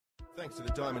Thanks to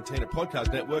the Diamond Tina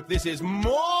Podcast Network, this is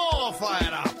more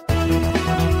Fired Up.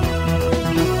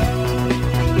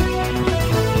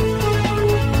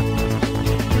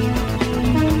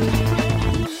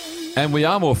 And we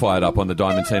are more fired up on the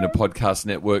Diamond Tina Podcast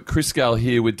Network. Kris Gale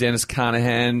here with Dennis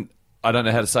Carnahan. I don't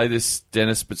know how to say this,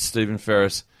 Dennis, but Stephen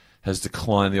Ferris has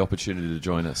declined the opportunity to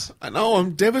join us. I know,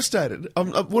 I'm devastated.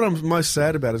 What I'm most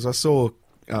sad about is I saw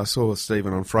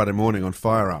Stephen on Friday morning on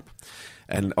Fire Up.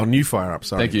 And on New Fire Up,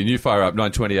 sorry. Thank you. New Fire Up,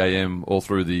 9:20 a.m. all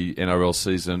through the NRL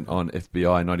season on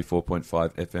FBI 94.5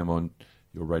 FM on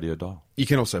your radio dial. You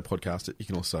can also podcast it. You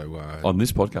can also... on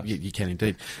this podcast. You can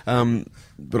indeed.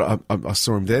 But I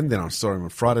saw him then I saw him on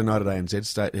Friday night at ANZ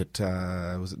State. It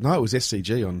was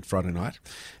SCG on Friday night.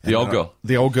 The old girl.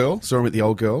 The old girl. Saw him at the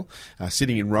old girl,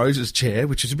 sitting in Rose's chair,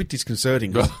 which is a bit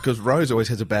disconcerting because Rose always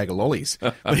has a bag of lollies,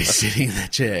 but he's sitting in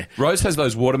that chair. Rose has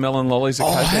those watermelon lollies. Oh,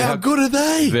 how good are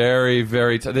they? Very,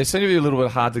 very... they seem to be a little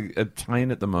bit hard to obtain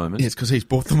at the moment. Yes, because he's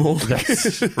bought them all.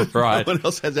 That's right. No one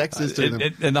else has access to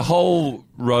them. And the whole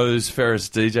Rose Ferris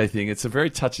DJ thing, it's a very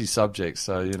touchy subject,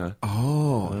 so, you know.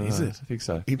 Oh, is it? I think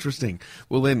so. Interesting.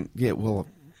 Well, then,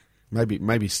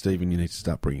 maybe Stephen, you need to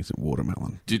start bringing some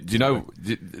watermelon. Do you know,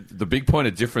 the big point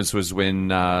of difference was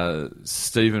when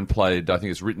Stephen played, I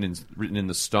think it's written in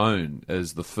the stone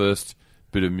as the first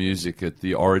bit of music at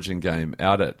the Origin game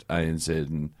out at ANZ,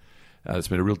 and there's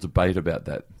been a real debate about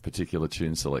that particular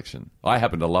tune selection. I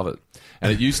happen to love it.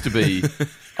 And it used to be,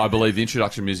 I believe, the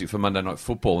introduction music for Monday Night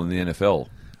Football in the NFL.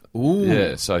 Ooh.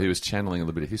 Yeah, so he was channeling a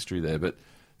little bit of history there, but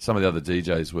some of the other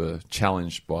DJs were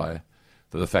challenged by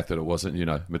the fact that it wasn't,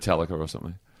 Metallica or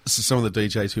something. So some of the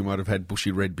DJs who might have had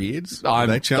bushy red beards, I'm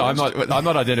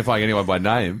not identifying anyone by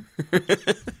name.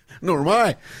 Nor am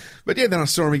I. But yeah, then I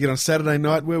saw him again on Saturday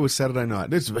night. Where was Saturday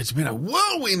night? It's been a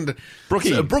whirlwind.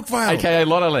 Brookvale. A.K.A.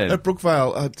 Lottoland. At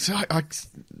Brookvale.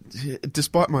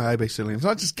 Despite my ABC names,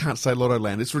 I just can't say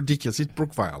Lottoland. It's ridiculous. It's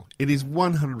Brookvale. It is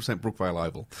 100% Brookvale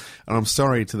Oval. And I'm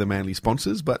sorry to the Manly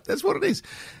sponsors, but that's what it is.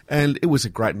 And it was a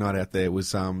great night out there. It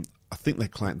was, I think they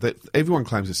claim that everyone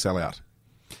claims a sellout.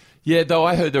 Yeah, though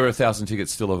I heard there were 1,000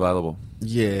 tickets still available.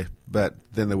 Yeah, but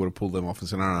then they would have pulled them off and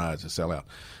said, no, it's a sellout.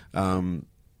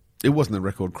 It wasn't a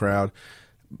record crowd,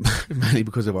 mainly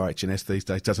because of RHS these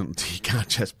days. You can't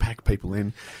just pack people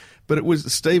in. But it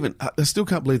was Stephen. I still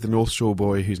can't believe the North Shore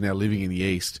boy who's now living in the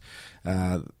East.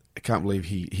 I can't believe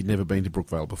he'd never been to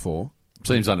Brookvale before.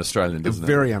 Seems un-Australian, doesn't it?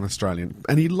 Very un-Australian.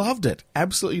 And he loved it.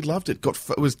 Absolutely loved it.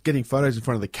 Was getting photos in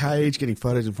front of the cage, getting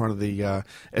photos in front of the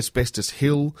asbestos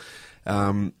hill.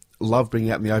 Loved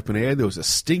being out in the open air. There was a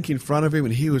stink in front of him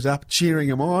and he was up cheering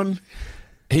him on.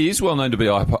 He is well known to be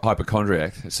a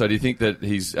hypochondriac. So do you think that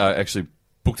he's actually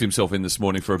booked himself in this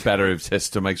morning for a battery of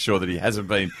tests to make sure that he hasn't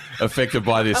been affected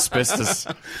by the asbestos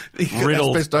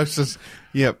riddle? Asbestosis,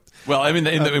 yep. Well, I mean,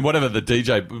 in whatever the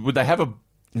DJ, would they have a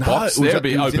box? There would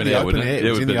be open air, wouldn't it? It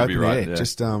was in the open air. Yeah.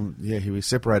 Just, he was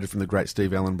separated from the great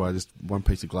Steve Allen by just one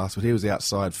piece of glass, but he was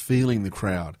outside feeling the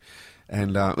crowd.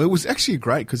 And it was actually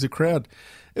great because it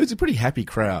was a pretty happy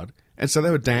crowd. And so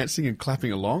they were dancing and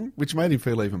clapping along, which made him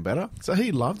feel even better. So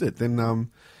he loved it.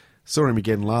 Then saw him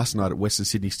again last night at Western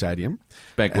Sydney Stadium.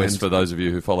 Bank West, for those of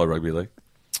you who follow rugby league.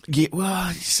 Yeah, well,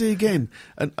 you see again,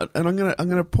 and I'm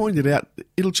gonna point it out.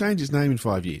 It'll change its name in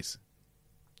 5 years.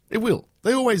 It will.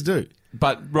 They always do.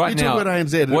 But right now, talk about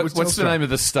ANZ. What's the name of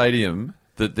the stadium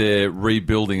that they're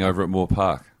rebuilding over at Moore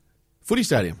Park? Footy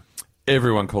Stadium.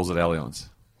 Everyone calls it Allianz.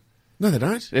 No, they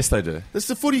don't. Yes, they do. That's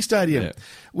the Footy Stadium. Yeah.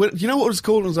 Well, you know what it was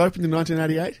called when it was opened in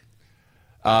 1988?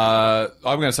 I'm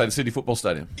going to say the City Football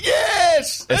Stadium.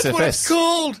 Yes! That's SFS. what it's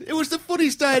called. It was the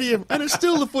Footy Stadium, and it's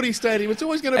still the Footy Stadium. It's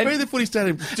always going to be the Footy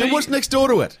Stadium. And what's next door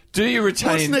to it? Do you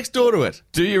retain... What's next door to it?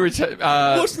 Do you retain...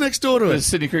 what's next door to it? The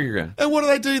Sydney Cricket Ground. And what do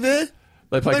they do there?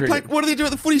 They play cricket. What do they do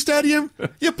at the Footy Stadium?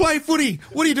 You play footy.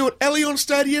 What do you do at Allianz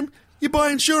Stadium? You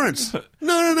buy insurance.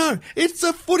 No. It's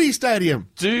a Footy Stadium.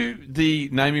 Do the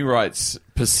naming rights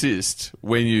persist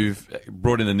when you've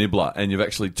brought in the nibbler and you've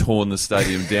actually torn the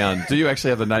stadium down? Do you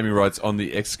actually have the naming rights on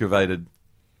the excavated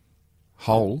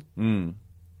hole?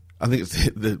 I think it's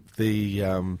the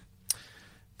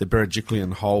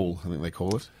Berejiklian hole, I think they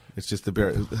call it. It's just the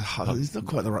it's not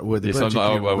quite the right word. The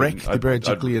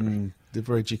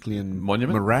Berejiklian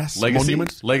monument? morass.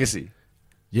 Legacy.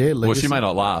 Yeah, legacy. Well, she may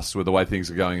not last with the way things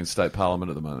are going in state parliament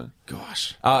at the moment.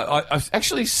 Gosh. I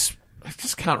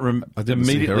just can't remember. I didn't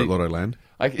see her at Lottoland.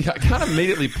 I can't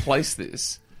immediately place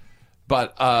this,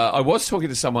 but I was talking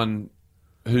to someone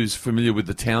who's familiar with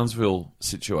the Townsville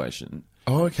situation.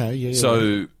 Oh, okay, yeah.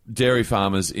 So dairy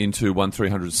farmers into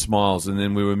 1300 Smiles, and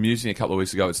then we were musing a couple of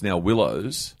weeks ago, it's now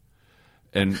Willows,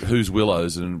 and who's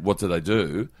Willows and what do they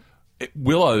do?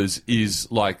 Willows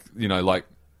is like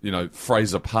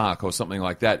Fraser Park or something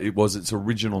like that. It was its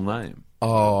original name.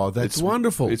 Oh, that's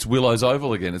wonderful. It's Willows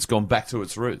Oval again. It's gone back to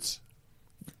its roots.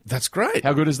 That's great.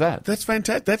 How good is that? That's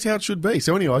fantastic. That's how it should be.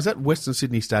 So anyway, I was at Western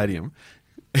Sydney Stadium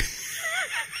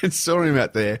and saw him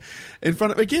out there in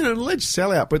front of, again, an alleged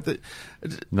sellout. But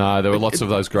no, there were lots of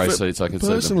those grey seats. I could see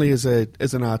them. Personally, as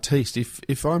an artiste,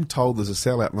 if I'm told there's a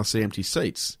sellout and I see empty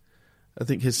seats, I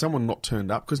think, has someone not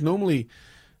turned up? Because normally,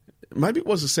 maybe it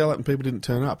was a sellout and people didn't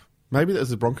turn up. Maybe that was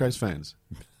the Broncos fans.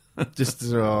 Just,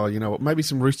 you know what, maybe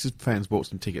some Roosters fans bought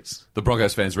some tickets. The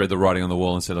Broncos fans read the writing on the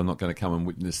wall and said, I'm not going to come and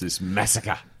witness this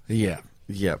massacre. Yeah.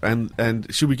 And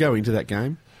should we go into that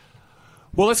game?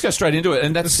 Well, let's go straight into it.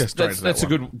 And that's a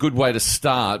good way to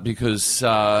start, because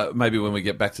maybe when we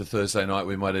get back to Thursday night,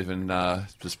 we might even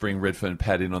just bring Redfern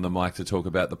Pat in on the mic to talk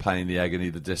about the pain, the agony,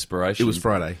 the desperation. It was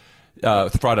Friday.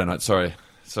 Friday night, sorry.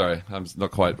 I'm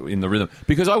not quite in the rhythm.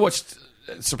 Because I watched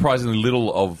surprisingly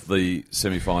little of the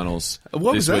semi-finals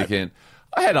this weekend.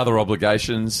 I had other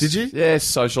obligations. Did you? Yes,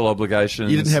 social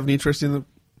obligations. You didn't have any interest in them?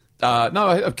 No,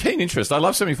 I have keen interest. I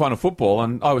love semi-final football,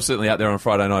 and I was certainly out there on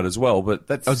Friday night as well. But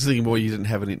I was thinking more you didn't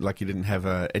have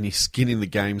any skin in the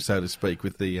game, so to speak.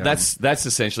 With the that's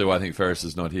essentially why I think Ferris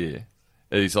is not here.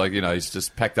 He's like, he's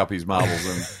just packed up his marbles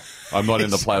and I'm not in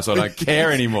the playoffs, so I don't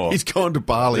care anymore. He's gone to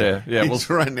Bali. Yeah.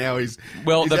 Right now he's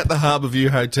at the Harbourview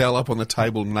Hotel, up on the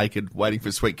table naked, waiting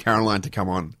for Sweet Caroline to come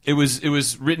on. It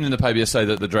was written in the paper yesterday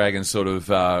that the Dragons sort of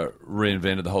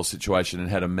reinvented the whole situation and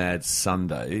had a mad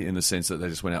Sunday, in the sense that they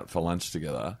just went out for lunch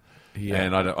together. Yeah.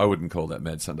 And I wouldn't call that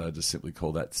mad Sunday. I'd just simply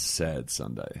call that sad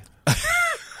Sunday.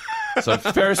 So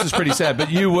Ferris is pretty sad.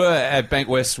 But you were at Bank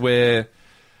West, where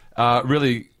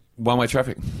really one-way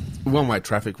traffic. One-way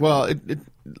traffic. Well, it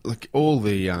like all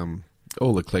the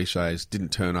cliches, didn't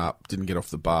turn up, didn't get off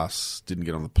the bus, didn't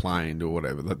get on the plane or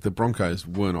whatever. The Broncos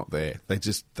were not there.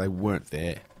 They weren't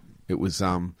there. It was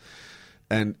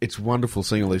and it's wonderful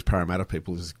seeing all these Parramatta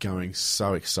people just going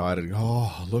so excited.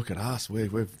 Oh, look at us.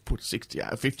 We've put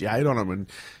 58 on them,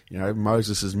 and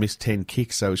Moses has missed 10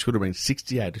 kicks, so it should have been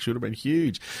 68. It should have been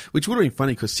huge, which would have been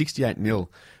funny, because 68-0,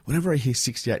 whenever I hear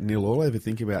 68-0, all I ever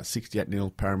think about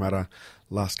 68-0 Parramatta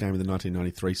last game of the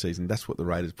 1993 season. That's what the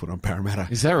Raiders put on Parramatta.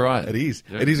 Is that right? It is.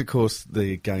 Yeah. It is, of course,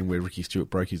 the game where Ricky Stewart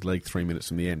broke his leg 3 minutes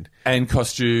from the end. And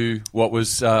cost you what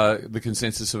was the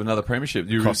consensus of another premiership.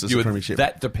 You were premiership.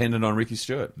 That dependent on Ricky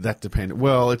Stewart. That dependent.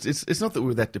 Well, it's not that we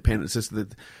were that dependent. It's just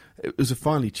that it was a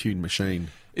finely tuned machine.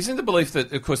 Isn't the belief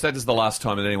that, of course, that is the last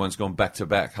time that anyone's gone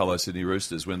back-to-back Hello Sydney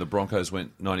Roosters, when the Broncos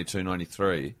went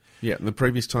 92-93. Yeah, and the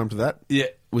previous time to that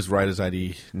was Raiders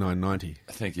 89-90.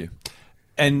 Thank you.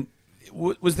 And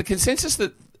was the consensus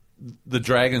that the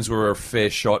Dragons were a fair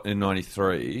shot in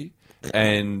 93,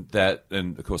 and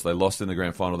of course they lost in the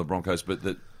grand final of the Broncos, but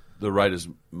that the Raiders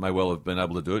may well have been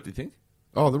able to do it, do you think?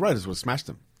 Oh, the Raiders would have smashed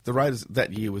them. The Raiders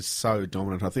that year was so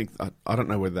dominant. I think, I don't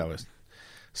know whether they were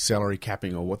salary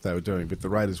capping or what they were doing, but the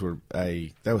Raiders were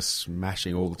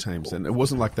smashing all the teams, and it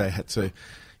wasn't like they had to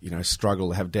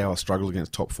have dour struggle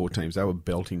against top four teams. They were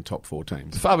belting top four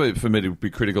teams. Far be it for me to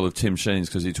be critical of Tim Sheens,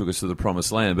 because he took us to the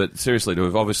promised land, but seriously, to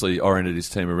have obviously oriented his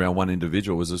team around one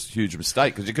individual was a huge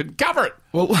mistake, because you couldn't cover it.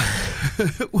 Well,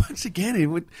 once again,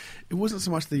 it wasn't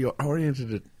so much that you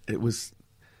oriented it, it was,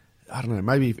 I don't know,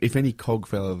 maybe if any cog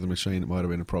fell out of the machine, it might have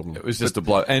been a problem. It was just a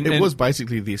blow. And it was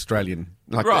basically the Australian,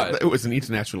 right. It was an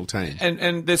international team.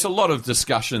 And there's a lot of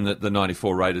discussion that the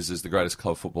 94 Raiders is the greatest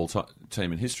club football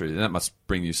team in history. And that must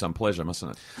bring you some pleasure,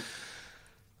 mustn't it?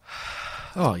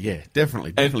 Oh, yeah,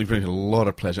 definitely brings a lot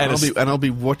of pleasure. And I'll be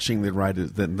watching the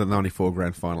Raiders, the 94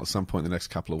 grand final at some point in the next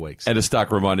couple of weeks. And a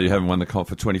stark reminder, you haven't won the comp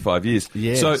for 25 years.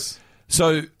 Yes.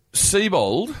 So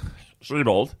Seabold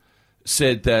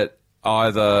said that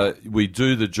either we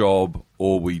do the job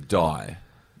or we die.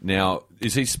 Now,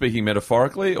 is he speaking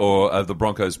metaphorically, or have the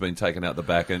Broncos been taken out the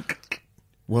back and?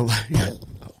 Well,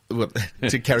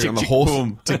 to carry on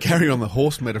the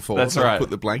horse metaphor. That's right. Put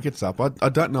the blankets up. I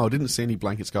don't know. I didn't see any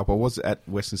blankets go up. I was at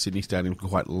Western Sydney Stadium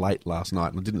quite late last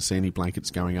night, and I didn't see any blankets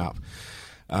going up.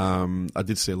 I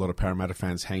did see a lot of Parramatta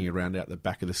fans hanging around out the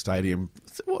back of the stadium.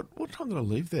 What time did I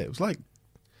leave there? It was like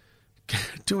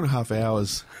 2.5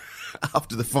 hours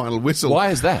after the final whistle.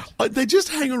 Why is that? They just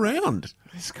hang around.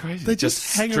 It's crazy. They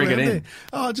just hang around there.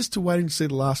 Oh, just to waiting to see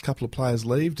the last couple of players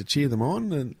leave to cheer them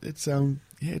on, and it's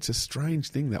a strange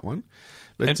thing, that one.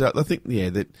 But I think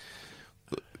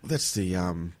that's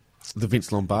the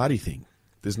Vince Lombardi thing.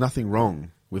 There's nothing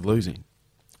wrong with losing,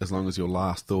 as long as your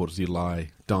last thought as you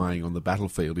lie dying on the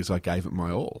battlefield is I gave it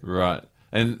my all. Right.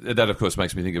 And that, of course,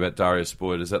 makes me think about Darius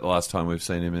Boyd. Is that the last time we've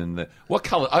seen him in there? What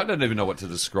colour? I don't even know what to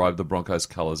describe the Broncos'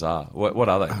 colours are. What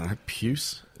are they? I don't know,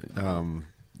 puce.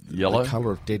 Yellow? The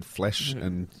colour of dead flesh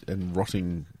and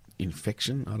rotting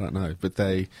infection. I don't know. But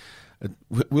they...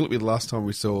 will it be the last time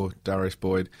we saw Darius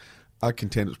Boyd? I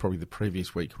contend it was probably the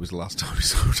previous week was the last time we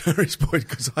saw Darius Boyd,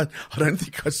 because I don't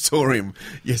think I saw him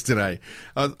yesterday.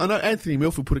 I know Anthony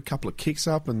Milford put a couple of kicks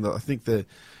up, and I think the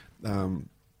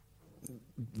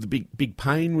big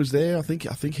Payne was there. I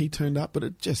think he turned up, but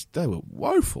they were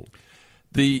woeful.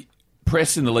 The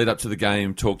press in the lead up to the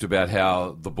game talked about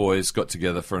how the boys got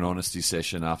together for an honesty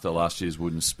session after last year's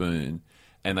wooden spoon,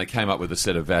 and they came up with a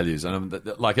set of values. And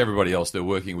like everybody else, they're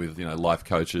working with life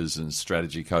coaches and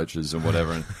strategy coaches and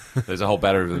whatever. And there's a whole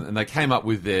battery of them, and they came up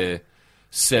with their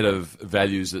set of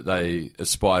values that they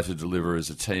aspire to deliver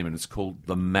as a team, and it's called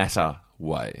the Matter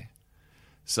Way.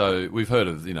 So we've heard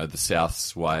of the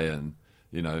South's Way and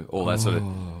all that sort of.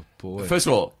 Oh boy! First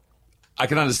of all, I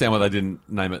can understand why they didn't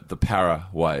name it the Para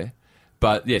Way,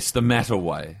 but yes, the Matter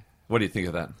Way. What do you think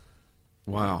of that?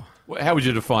 Wow! How would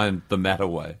you define the Matter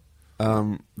Way?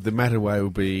 The Matter Way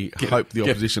would be hope the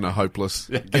opposition are hopeless.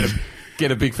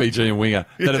 Get a big Fijian winger.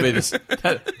 That'd be this.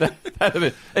 That'd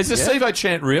be. Is the Sivo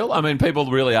chant real? I mean, people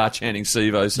really are chanting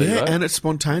Sivo. Yeah, and it's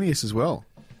spontaneous as well.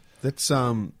 That's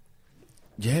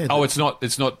yeah. Oh, it's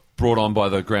not brought on by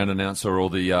the ground announcer or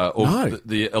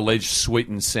the alleged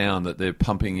sweetened sound that they're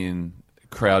pumping in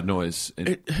crowd noise.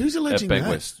 Who's alleging at Bank that?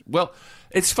 West? Well,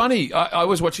 it's funny. I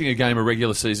was watching a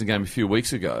regular season game a few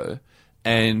weeks ago.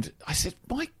 And I said,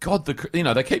 my God,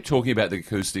 they keep talking about the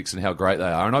acoustics and how great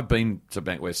they are. And I've been to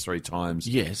Bank West 3 times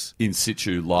in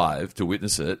situ live to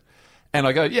witness it. And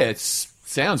I go, yeah, it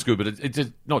sounds good, but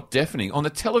it's not deafening. On the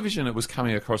television, it was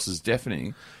coming across as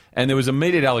deafening. And there was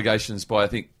immediate allegations by, I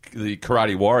think, the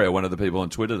Karate Warrior, one of the people on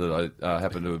Twitter that I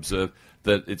happened to observe,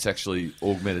 that it's actually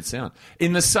augmented sound.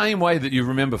 In the same way that you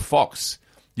remember Fox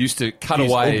used to cut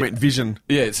away... augment vision.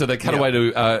 Yeah, so they cut away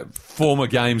to former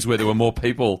games where there were more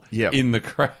people in the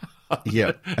crowd.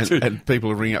 Yeah, and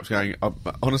people are ringing up going,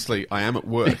 honestly, I am at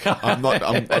work. I'm not.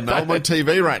 I know I'm on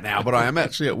TV right now, but I am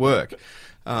actually at work.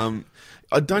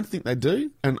 I don't think they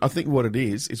do, and I think what it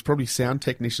is probably sound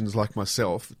technicians like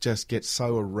myself just get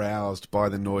so aroused by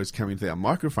the noise coming through our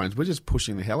microphones, we're just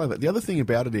pushing the hell out of it. The other thing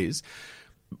about it is,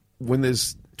 when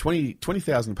there's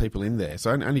 20,000 people in there,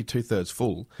 so only 2/3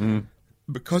 full,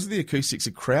 because of the acoustics,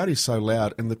 the crowd is so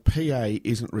loud, and the PA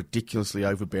isn't ridiculously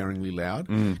overbearingly loud,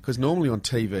 because normally on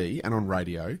TV and on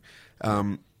radio,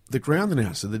 the ground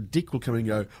announcer, the dick will come and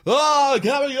go, "Oh,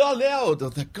 coming on now!"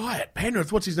 The guy at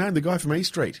Penrith, what's his name? The guy from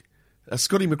East Street.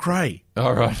 Scotty McRae.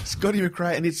 All right. Scotty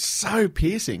McRae, and it's so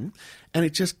piercing, and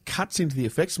it just cuts into the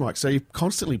effects mic, so you're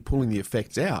constantly pulling the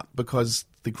effects out because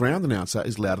the ground announcer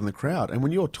is loud in the crowd. And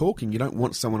when you're talking, you don't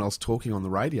want someone else talking on the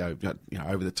radio,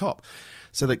 over the top.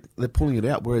 So they're pulling it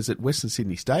out, whereas at Western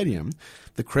Sydney Stadium,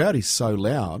 the crowd is so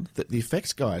loud that the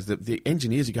effects guys, the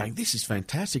engineers are going, "This is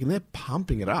fantastic," and they're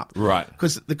pumping it up. Right.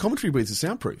 Because the commentary booths are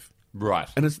soundproof. Right.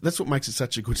 And that's what makes it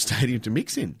such a good stadium to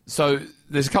mix in. So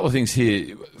there's a couple of things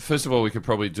here. First of all, we could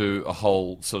probably do a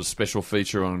whole sort of special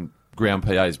feature on ground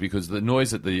PAs, because the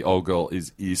noise at the Old Girl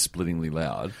is ear-splittingly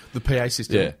loud. The PA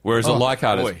system. Yeah. Whereas a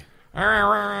Leichhardt is... boy.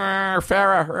 Farah,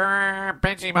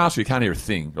 Benji Master, you can't hear a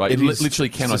thing. Right? You literally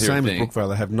cannot hear a thing. It's the same as Brookvale.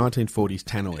 They have 1940s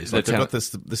tannoys. Like they've got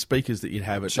the speakers that you'd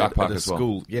have at Shark Park a as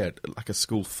school. well. Yeah, like a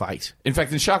school fete. In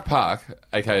fact, in Shark Park,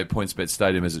 aka PointsBet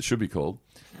Stadium as it should be called,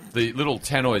 the little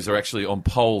tannoys are actually on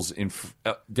poles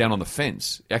down on the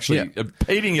fence, actually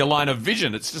impeding your line of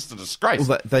vision. It's just a disgrace.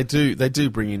 Well, they do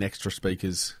bring in extra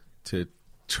speakers to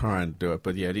try and do it,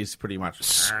 but yeah, it is pretty much...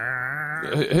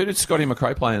 Who did Scotty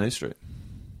McRae play in East Street?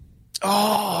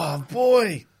 Oh,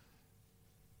 boy.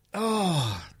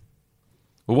 Oh.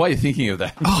 Well, why are you thinking of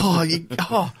that? I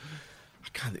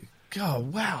can't... Oh,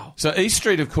 wow. So East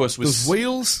Street, of course, was... There was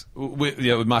Wheels.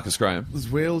 With Marcus Graham. There was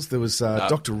Wheels. There was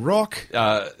Dr. Rock.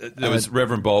 There was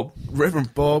Reverend Bob.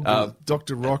 Reverend Bob.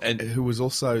 Dr. Rock, who was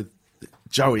also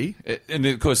Joey. And,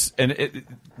 of course,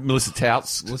 Melissa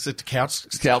Touts. Melissa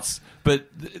Couts. But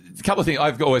a couple of things.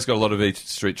 I've always got a lot of East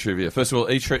Street trivia. First of all,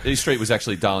 East Street was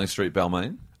actually Darling Street,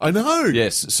 Balmain. I know.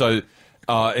 Yes. So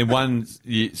in one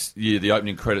year, the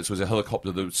opening credits was a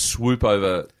helicopter that would swoop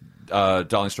over...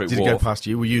 Darling Street Did Wharf. it go past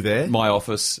you? Were you there? My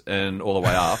office and all the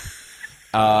way up.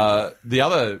 The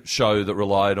other show that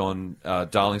relied on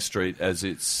Darling Street as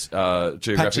its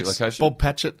geographic location. Bob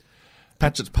Patchett.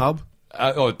 Patchett's Pub.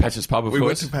 Patchett's Pub, of course. We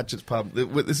went to Patchett's Pub.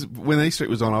 When East Street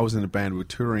was on, I was in a band. We were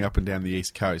touring up and down the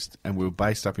East Coast, and we were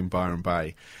based up in Byron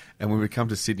Bay. And when we come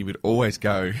to Sydney, we'd always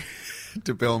go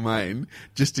to Balmain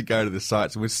just to go to the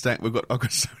sites. And I've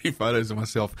got so many photos of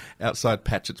myself outside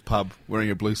Patchett's pub wearing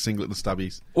a blue singlet and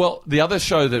stubbies. Well, the other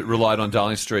show that relied on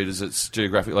Darling Street as its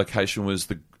geographic location was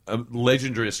the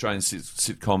legendary Australian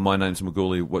sitcom My Name's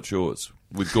Magooly, What's Yours?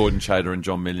 With Gordon Chater and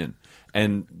John Million.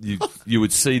 And you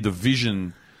would see the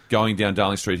Vision going down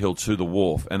Darling Street Hill to the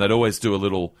wharf, and they'd always do a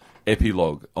little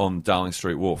epilogue on Darling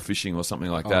Street Wharf, fishing or something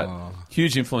like that. Oh.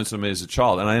 Huge influence on me as a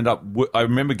child. And I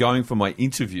remember going for my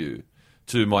interview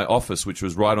to my office, which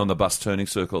was right on the bus turning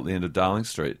circle at the end of Darling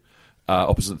Street,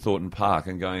 opposite Thornton Park,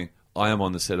 and going, I am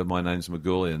on the set of My Name's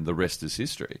Magooly, and the rest is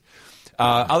history.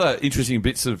 Other interesting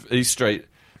bits of East Street,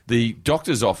 the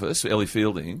doctor's office, Ellie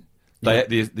Fielding,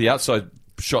 the outside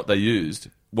shot they used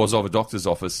was of a doctor's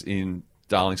office in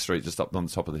Darling Street, just up on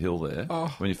the top of the hill there,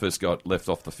 when you first got left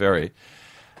off the ferry.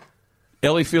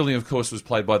 Ellie Fielding, of course, was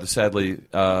played by the sadly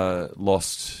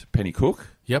lost Penny Cook.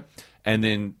 Yep. And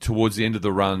then towards the end of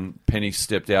the run, Penny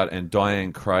stepped out, and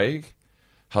Diane Craig,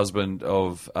 husband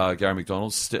of Gary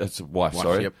McDonald's wife,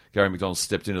 yep. Gary McDonald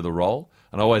stepped into the role.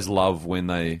 And I always love when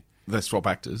they swap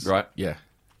actors. Right. Yeah.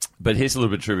 But here's a little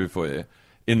bit of trivia for you.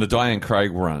 In the Diane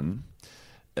Craig run,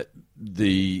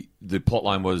 the plot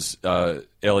line was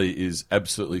Ellie is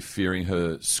absolutely fearing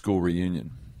her school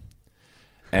reunion.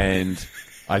 And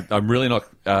I'm really not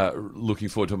looking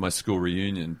forward to my school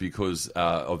reunion because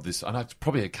of this. And I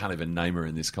can't even name her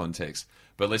in this context.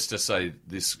 But let's just say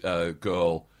this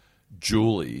girl,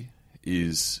 Julie,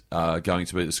 is going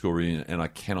to be at the school reunion, and I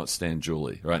cannot stand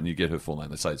Julie, right? And you get her full name.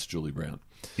 They say it's Julie Brown.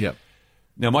 Yep.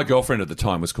 Now, my girlfriend at the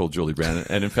time was called Julie Brown,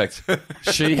 and in fact,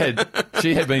 she had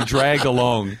been dragged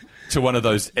along to one of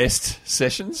those EST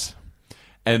sessions,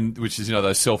 and which is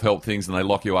those self-help things, and they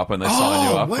lock you up and they sign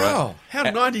you up. Wow! Right? How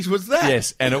 90s was that?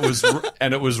 Yes, and it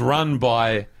was run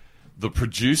by the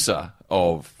producer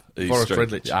of East Forrest Street.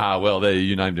 Redlich. Ah, well, there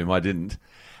you named him. I didn't,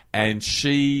 and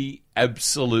she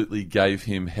absolutely gave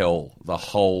him hell the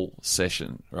whole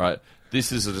session. Right.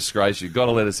 This is a disgrace. You've got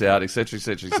to let us out, etc.,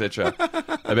 etc.,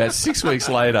 etc. About 6 weeks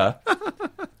later,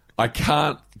 I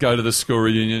can't go to the school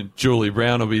reunion. Julie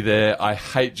Brown will be there. I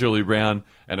hate Julie Brown.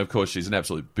 And, of course, she's an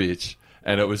absolute bitch.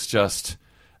 And it was just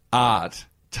art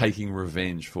taking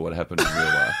revenge for what happened in real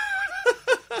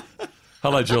life.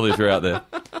 Hello, Julie, if you're out there.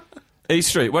 East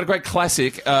Street, what a great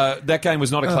classic. That game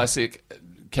was not a classic.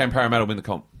 Can Parramatta win the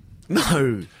comp?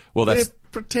 No. Well, they're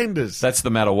pretenders. That's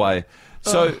the matter way.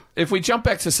 So if we jump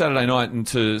back to Saturday night and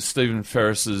to Stephen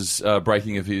Ferris's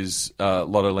breaking of his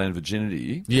Lotto Land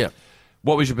virginity,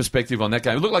 what was your perspective on that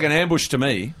game? It looked like an ambush to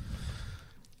me.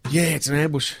 Yeah, it's an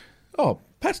ambush. Oh,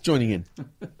 Pat's joining in.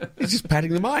 He's just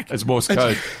patting the mic. It's Morse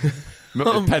code.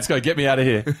 Pat's going, get me out of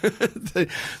here.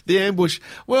 The ambush.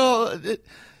 Well,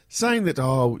 saying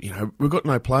that, we've got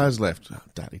no players left.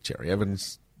 Daddy Cherry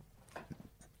Evans,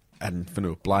 Adam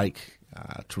Fanua-Blake,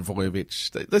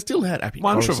 Travojevic. They still had Appy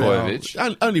one Coruscant.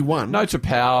 Travojevic. Only one. No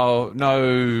Tapau,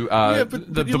 no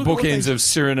the bookends of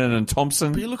Sirinen and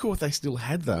Thompson. But you look at what they still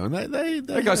had, though. And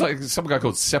they guys like some guy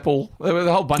called Seppel. There were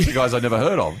a whole bunch of guys I'd never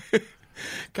heard of.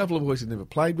 A couple of boys had never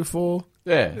played before.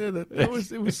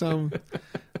 It was some.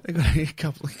 They got a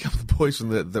couple of boys from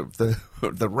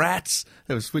the Rats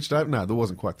that was switched over. No, there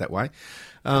wasn't quite that way.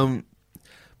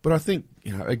 But I think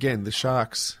again the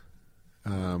Sharks.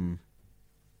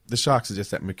 The Sharks are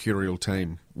just that mercurial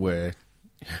team where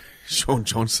Sean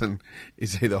Johnson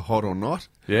is either hot or not.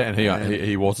 Yeah, and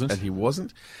he wasn't. And he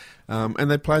wasn't. And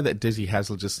they play that Desi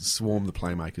Hasler just swarm the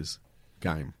playmakers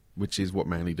game, which is what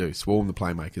Manly do. Swarm the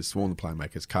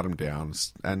playmakers, cut them down.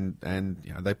 And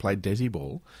they play Desi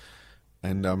ball.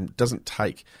 And it doesn't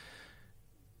take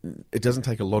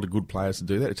a lot of good players to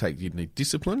do that. You need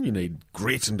discipline, you need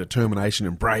grit and determination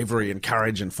and bravery and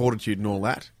courage and fortitude and all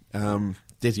that.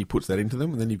 Desi puts that into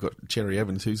them, and then you've got Cherry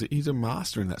Evans, he's a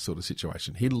master in that sort of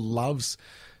situation. He loves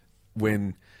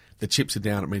when the chips are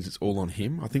down, it means it's all on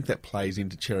him. I think that plays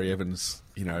into Cherry Evans,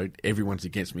 everyone's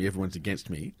against me.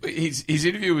 His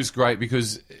interview was great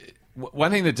because one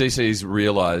thing that DC's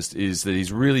realised is that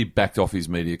he's really backed off his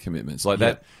media commitments. Like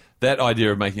that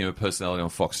idea of making him a personality on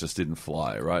Fox just didn't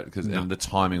fly, right? And the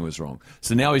timing was wrong.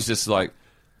 So now he's just like,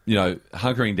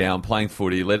 hunkering down, playing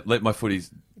footy, let my footy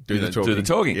do the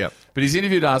talking. Yep. But he's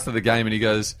interviewed after the game and he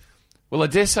goes, well, I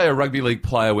dare say a rugby league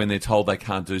player, when they're told they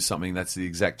can't do something, that's the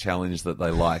exact challenge that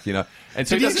they like, And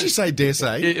so did he actually say dare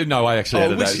say? No, I actually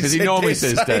added that because he normally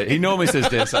says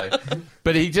dare say.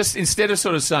 But he just, instead of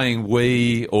sort of saying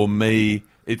we or me,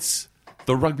 it's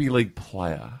the rugby league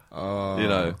player.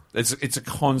 Oh. It's a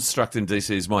construct in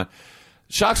DC's mind.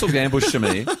 Sharks look ambush to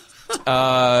me.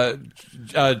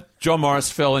 John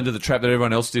Morris fell into the trap that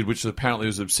everyone else did, which apparently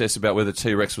was obsessed about whether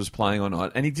T-Rex was playing or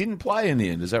not, and he didn't play in the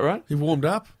end. Is that right? He warmed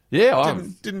up. Yeah,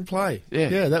 didn't play.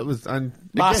 Yeah, that was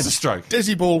masterstroke.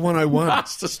 Desi Ball 101.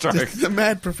 Masterstroke. The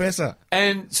mad professor.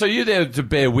 And so you're there to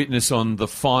bear witness on the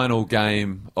final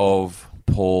game of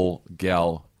Paul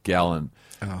Gallen.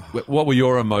 Oh. What were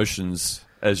your emotions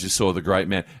as you saw the great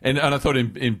man? And I thought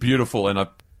in beautiful, and I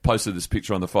posted this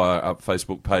picture on the Fire Up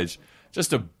Facebook page,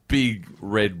 just a big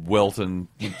red welt and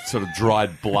sort of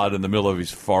dried blood in the middle of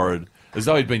his forehead, as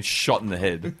though he'd been shot in the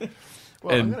head.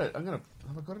 Well, I'm gonna.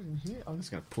 Have I got it in here? I'm just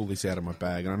going to pull this out of my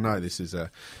bag, and I know it's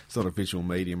not a visual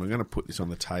medium. I'm going to put this on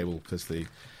the table because the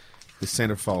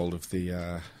centrefold of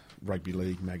the Rugby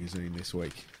League magazine this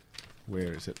week.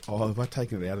 Where is it? Oh, have I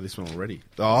taken it out of this one already?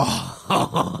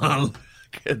 Oh,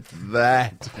 look at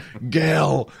that,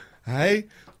 Gell. Hey.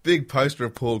 Big poster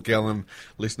of Paul Gallen,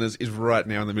 listeners, is right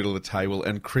now in the middle of the table,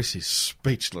 and Kris is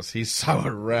speechless. He's so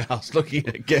aroused looking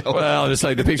at Gal. Well, just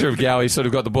like the picture of Gal, he's sort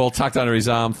of got the ball tucked under his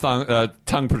arm,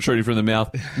 tongue protruding from the mouth,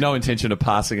 no intention of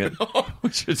passing it,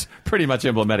 which is pretty much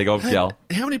emblematic of Gal.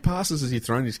 How many passes has he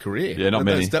thrown in his career? Yeah, not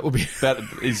many. That would be.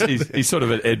 He's sort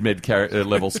of at Ed-Med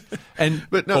levels.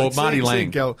 But no, or Marty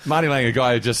Lang. Marty Lang, a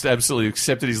guy who just absolutely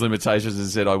accepted his limitations and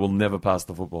said, "I will never pass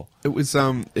the football." It was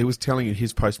telling in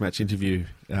his post-match interview.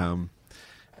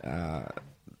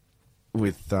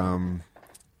 With that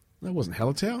wasn't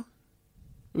Hallertau.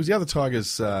 It was the other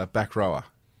Tigers back rower.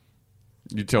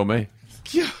 You tell me.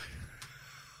 Yeah,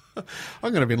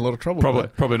 I'm going to be in a lot of trouble.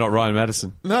 Probably not Ryan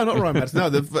Madison. No, not Ryan Madison. No,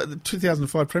 the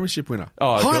 2005 Premiership winner.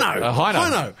 Oh,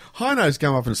 Hino. Hino's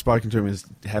come up and spoken to him and is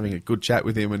having a good chat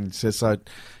with him and says, "So,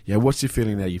 yeah, what's your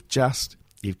feeling now? You've just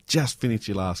finished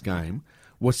your last game.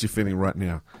 What's your feeling right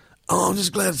now?" "Oh, I'm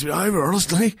just glad it's over,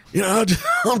 honestly. You know,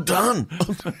 I'm done."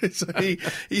 So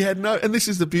he had no... And this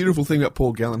is the beautiful thing about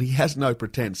Paul Gallen. He has no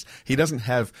pretense. He doesn't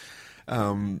have,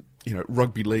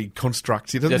 rugby league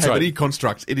constructs. He doesn't have any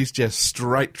constructs. It is just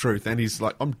straight truth. And he's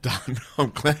like, "I'm done.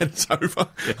 I'm glad it's over.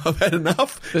 Yeah. I've had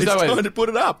enough. It's time to put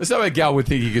it up." There's no way Gal would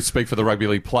think he could speak for the rugby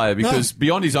league player because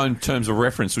beyond his own terms of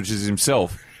reference, which is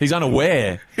himself, he's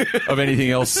unaware of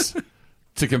anything else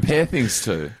to compare things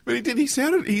to. But he did. He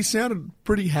sounded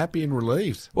pretty happy and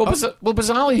relieved. Well,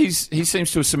 bizarrely, he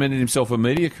seems to have cemented himself a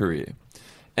media career,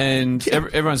 and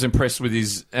everyone's impressed with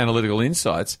his analytical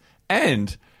insights.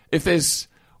 And if there's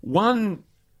one,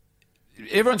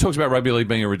 everyone talks about rugby league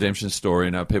being a redemption story,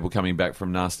 and people coming back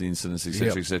from nasty incidents,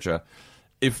 etc., etc.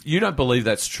 If you don't believe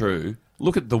that's true,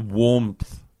 look at the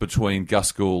warmth between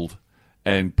Gus Gould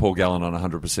and Paul Gallen on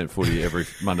 100% footy every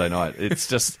Monday night. It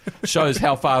just shows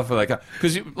how far they go.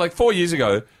 Because, like 4 years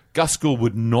ago, Gus Gould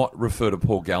would not refer to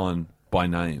Paul Gallen by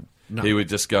name. No. He would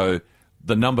just go,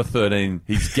 "The number 13,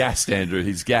 he's gassed, Andrew,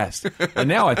 he's gassed." And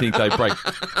now I think they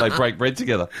break bread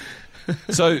together.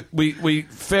 So we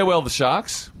farewell the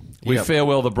Sharks. We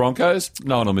farewell the Broncos.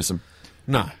 No one will miss them.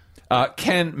 No.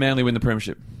 Can Manly win the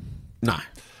premiership? No.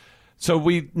 So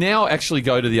we now actually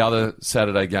go to the other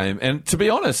Saturday game. And to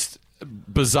be honest,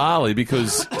 bizarrely,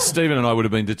 because Stephen and I would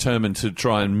have been determined to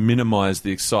try and minimise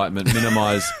the excitement,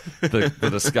 minimise the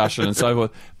discussion and so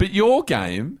forth. But your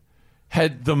game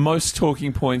had the most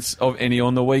talking points of any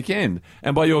on the weekend.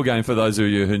 And by your game, for those of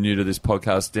you who are new to this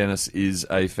podcast, Dennis is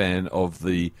a fan of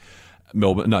the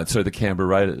the Canberra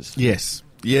Raiders. Yes.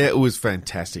 Yeah, it was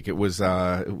fantastic. It was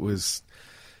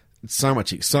so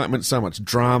much excitement, so much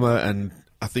drama, and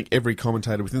I think every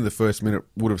commentator within the first minute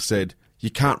would have said, "You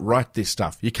can't write this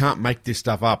stuff. You can't make this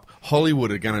stuff up.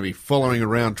 Hollywood are going to be following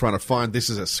around trying to find this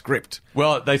as a script."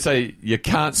 Well, they say you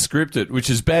can't script it, which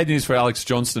is bad news for Alex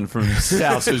Johnston from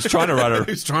South, who's trying to write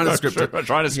who's trying to script it.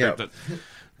 Trying to script it.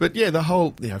 But yeah, the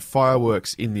whole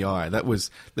fireworks in the eye, that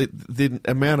was the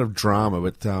amount of drama.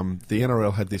 But the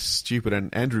NRL had this stupid,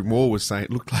 and Andrew Moore was saying it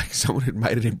looked like someone had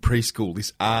made it in preschool,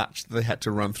 this arch that they had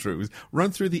to run through. It was run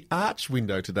through the arch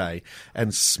window today,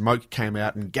 and smoke came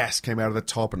out, and gas came out of the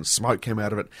top, and smoke came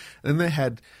out of it. And they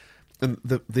had... And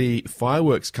the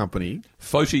fireworks company...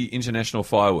 Foti International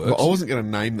Fireworks. Well, I wasn't going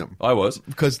to name them. I was.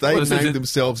 Because they named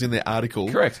themselves in their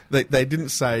article. Correct. They didn't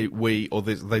say we, or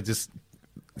they just...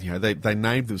 they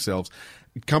named themselves.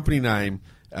 Company name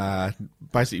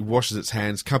basically washes its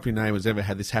hands. Company name has never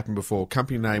had this happen before.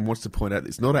 Company name wants to point out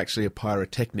it's not actually a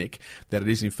pyrotechnic, that it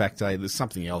is in fact there's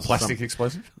something else. Plastic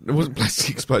explosive? It wasn't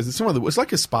plastic explosive. It's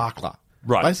like a sparkler.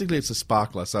 Right. Basically, it's a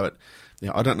sparkler. So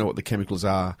I don't know what the chemicals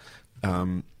are,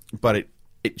 but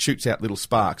it shoots out little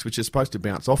sparks, which are supposed to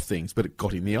bounce off things, but it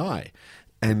got in the eye,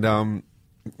 and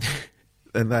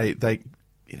and they.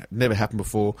 Never happened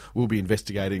before. We'll be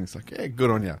investigating. It's like, yeah, good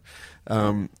on you.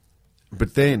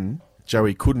 But then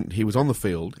Joey couldn't, he was on the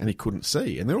field and he couldn't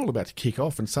see. And they're all about to kick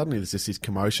off, and suddenly there's just this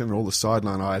commotion, and all the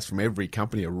sideline eyes from every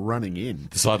company are running in.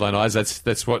 The sideline eyes,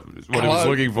 that's what he was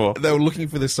looking for. They were looking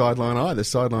for the sideline eye. The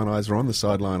sideline eyes were on the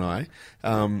sideline eye.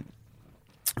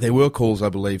 There were calls, I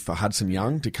believe, for Hudson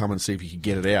Young to come and see if he could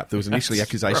get it out. There was initially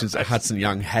accusations that Hudson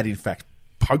Young had, in fact,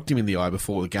 poked him in the eye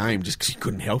before the game just because he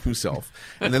couldn't help himself.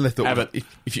 And then they thought,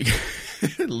 if you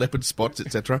leopard spots,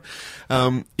 etc.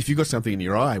 If you've got something in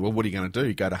your eye, well, what are you going to do?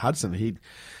 You go to Hudson. He'd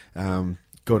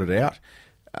got it out.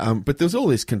 But there was all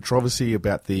this controversy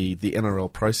about the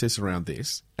NRL process around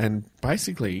this, and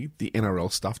basically the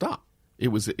NRL stuffed up. It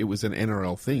was an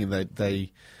NRL thing, and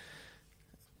they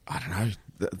I don't know.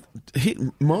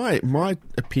 My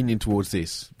opinion towards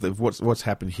this, what's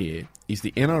happened here, is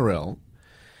the NRL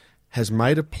has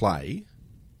made a play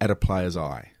at a player's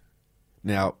eye.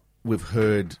 Now, we've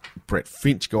heard Brett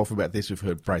Finch go off about this. We've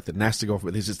heard Braithen Nasser go off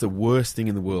about this. It's the worst thing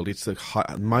in the world. It's the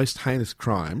most heinous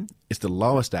crime. It's the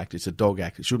lowest act. It's a dog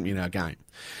act. It shouldn't be in our game.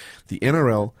 The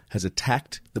NRL has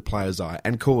attacked the player's eye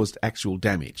and caused actual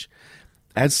damage.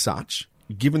 As such,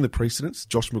 given the precedents,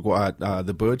 Josh Maguire,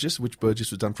 the Burgess, which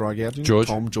Burgess was done for eye gouging? George.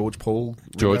 Tom, George, Paul.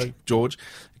 George.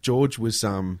 George was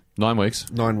 9 weeks.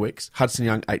 9 weeks. Hudson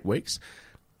Young, 8 weeks.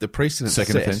 The precedent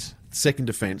second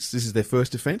offence. This is their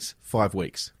first offence, 5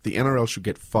 weeks. The NRL should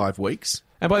get 5 weeks.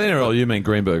 And by the NRL, you mean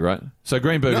Greenberg, right? So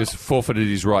Greenberg has forfeited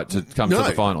his right to come to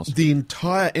the finals. The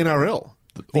entire NRL.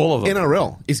 All of them.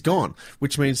 NRL is gone,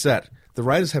 which means that the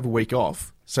Raiders have a week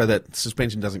off so that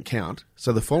suspension doesn't count.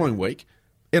 So the following week,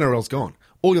 NRL's gone.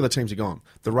 All the other teams are gone.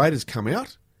 The Raiders come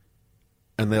out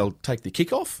and they'll take the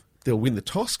kick-off. They'll win the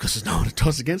toss because there's no one to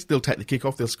toss against. They'll take the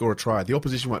kick-off. They'll score a try. The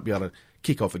opposition won't be able to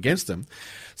kick off against them.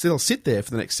 So they'll sit there for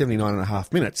the next 79 and a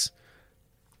half minutes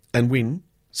and win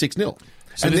 6-0.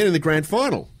 And then in the grand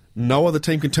final, no other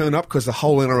team can turn up because the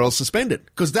whole NRL's suspended.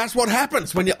 Because that's what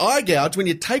happens. When you eye gouge, when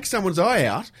you take someone's eye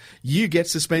out, you get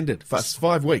suspended for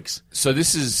 5 weeks. So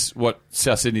this is what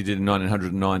South Sydney did in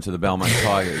 1909 to the Balmain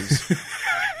Tigers.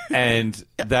 And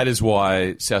that is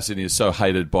why South Sydney is so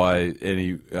hated by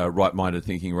any right-minded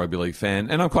thinking rugby league fan.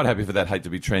 And I'm quite happy for that hate to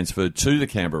be transferred to the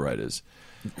Canberra Raiders.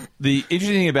 The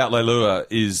interesting thing about Leilua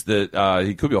is that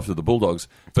he could be off to the Bulldogs.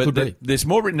 But there's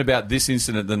more written about this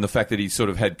incident than the fact that he sort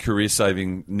of had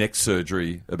career-saving neck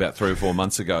surgery about 3 or 4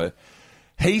 months ago.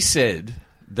 He said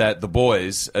that the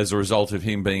boys, as a result of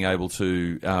him being able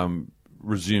to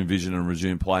resume vision and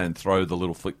resume play and throw the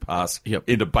little flick pass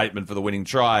into Bateman for the winning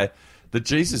try, that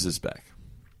Jesus is back.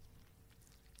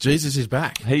 Jesus is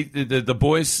back. The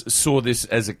boys saw this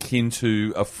as akin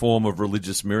to a form of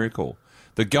religious miracle.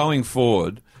 That going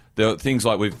forward, there are things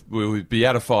like we've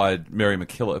beatified Mary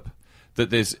McKillop, that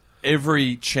there's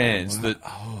every chance that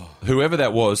whoever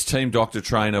that was, team doctor,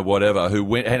 trainer, whatever, who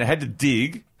went and had to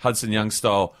dig, Hudson Young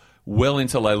style, well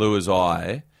into Leilua's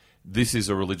eye, this is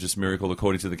a religious miracle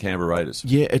according to the Canberra Raiders.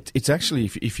 Yeah, it's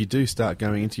actually, if you do start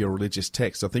going into your religious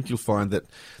text, I think you'll find that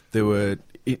there were,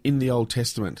 in the Old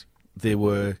Testament, there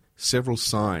were several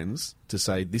signs to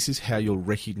say this is how you'll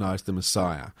recognise the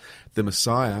Messiah. The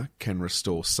Messiah can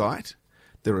restore sight.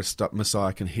 The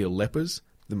Messiah can heal lepers.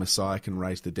 The Messiah can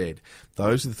raise the dead.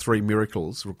 Those are the 3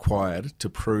 miracles required to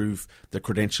prove the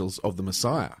credentials of the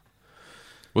Messiah.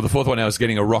 Well, the fourth one now is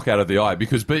getting a rock out of the eye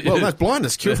because... Well, that's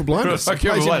blindness, cure for blindness. It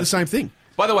plays into the same thing.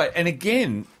 By the way, and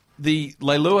again, the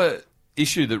Leilua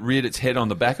issue that reared its head on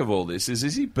the back of all this is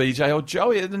he BJ or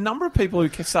Joey? And the number of people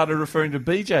who started referring to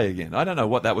BJ again. I don't know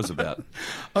what that was about.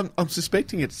 I'm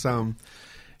suspecting it's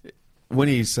when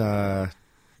he's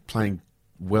playing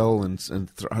well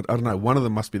and I don't know, one of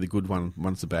them must be the good one,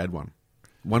 one's the bad one.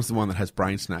 One's the one that has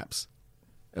brain snaps.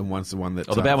 And one's the one that...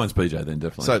 Oh, the bad one's BJ then,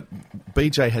 definitely. So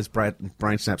BJ has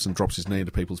brain snaps and drops his knee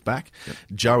into people's back. Yep.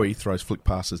 Joey throws flick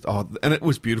passes. Oh, and it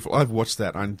was beautiful. I've watched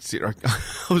that.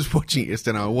 I was watching it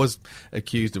yesterday. I was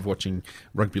accused of watching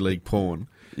rugby league porn.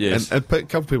 Yes. And a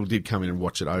couple of people did come in and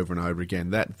watch it over and over again.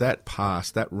 That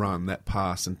pass, that run, that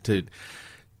pass, and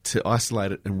to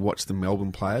isolate it and watch the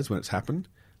Melbourne players when it's happened,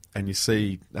 and you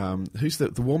see... who's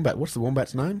the Wombat? What's the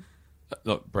Wombat's name?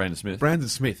 Brandon Smith. Brandon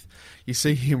Smith. You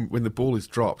see him when the ball is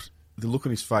dropped, the look on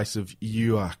his face of,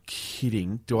 you are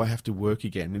kidding, do I have to work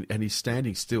again? And he's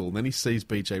standing still. And then he sees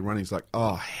BJ running. He's like,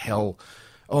 oh, hell.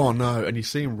 Oh, no. And you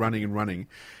see him running and running.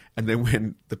 And then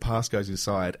when the pass goes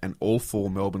inside and all 4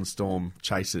 Melbourne Storm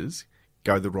chasers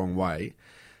go the wrong way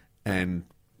and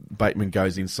Bateman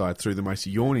goes inside through the most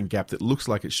yawning gap that looks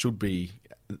like it should be...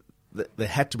 There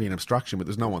had to be an obstruction, but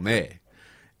there's no one there.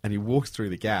 And he walks through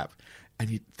the gap.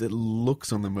 And the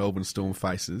looks on the Melbourne Storm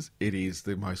faces, it is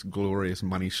the most glorious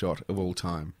money shot of all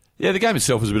time. Yeah, the game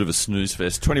itself was a bit of a snooze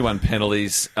fest. 21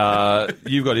 penalties.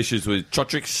 You've got issues with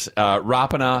Chotrix,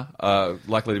 Rapana,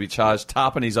 likely to be charged.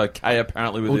 Tarpany's okay,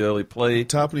 apparently, with the early plea.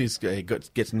 Tarpany's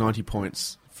gets 90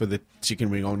 points for the chicken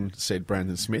wing on, said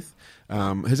Brandon Smith.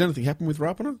 Has anything happened with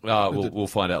Rapana? We'll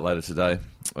find out later today.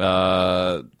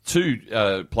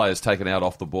 Two players taken out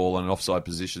off the ball and in offside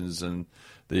positions, and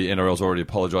the NRL's already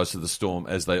apologised to the Storm,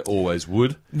 as they always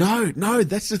would. No,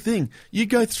 that's the thing. You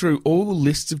go through all the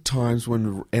lists of times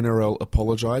when NRL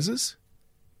apologises.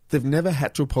 They've never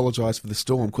had to apologise for the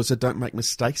Storm because they don't make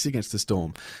mistakes against the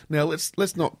Storm. Now,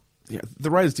 let's not...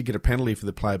 the Raiders did get a penalty for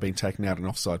the player being taken out in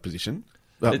offside position.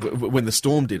 When the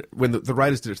Storm did it. When the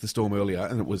Raiders did it to the Storm earlier,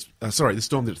 and it was... the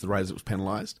Storm did it to the Raiders, it was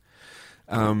penalised.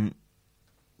 The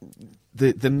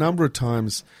number of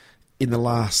times in the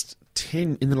last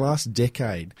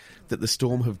decade that the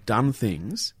Storm have done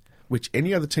things which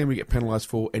any other team would get penalised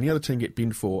for, any other team get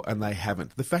binned for, and they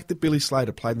haven't. The fact that Billy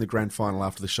Slater played in the grand final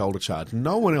after the shoulder charge,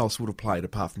 no one else would have played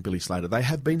apart from Billy Slater. They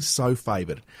have been so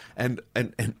favoured. And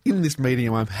in this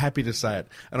medium, I'm happy to say it,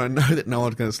 and I know that no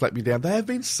one's going to slap me down, they have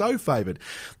been so favoured.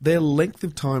 Their length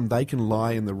of time they can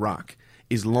lie in the ruck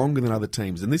is longer than other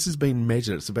teams, and this has been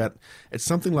measured. It's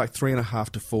something like 3.5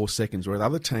 to 4 seconds, whereas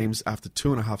other teams, after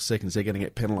 2.5 seconds, they're going to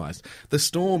get penalised. The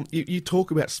Storm, you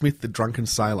talk about Smith, the drunken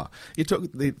sailor. You talk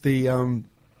the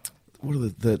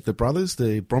brothers,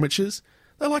 the Bromwiches.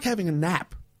 They're like having a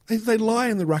nap. They lie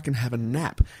in the ruck and have a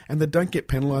nap, and they don't get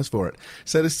penalised for it.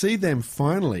 So to see them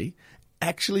finally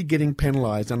actually getting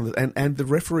penalised and the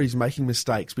referees making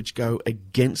mistakes which go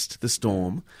against the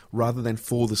Storm rather than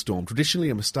for the Storm.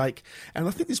 Traditionally a mistake, and I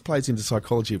think this plays into the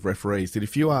psychology of referees, that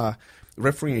if you are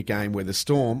refereeing a game where the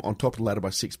Storm on top of the ladder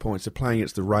by 6 points are playing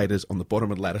against the Raiders on the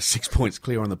bottom of the ladder, 6 points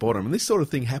clear on the bottom, and this sort of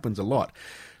thing happens a lot.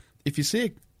 If you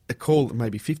see a call that may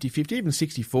be 50-50, even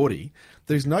 60-40,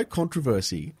 there's no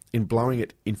controversy in blowing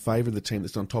it in favour of the team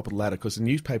that's on top of the ladder, because the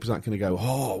newspapers aren't going to go,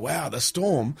 oh, wow, the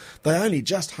Storm, they only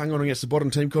just hung on against the bottom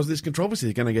team because of this controversy.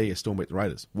 They're going to go, yeah, Storm beat the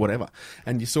Raiders, whatever.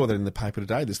 And you saw that in the paper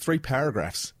today. There's 3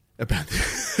 paragraphs about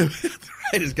the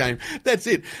Raiders game. That's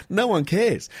it. No one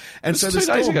cares. And so 2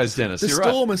 days ago, Dennis, the you're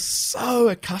Storm right. are so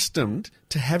accustomed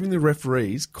to having the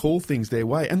referees call things their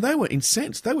way, and they were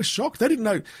incensed. They were shocked. They didn't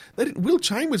know. Will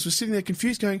Chambers was sitting there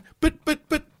confused, going, "But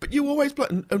you always play."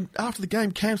 And after the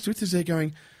game, Cam Smith is there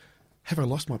going, "Have I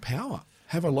lost my power?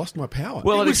 Have I lost my power?"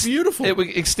 Well, it was beautiful. It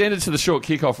extended to the short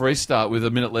kickoff restart with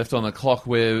a minute left on the clock,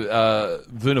 where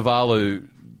Vunivalu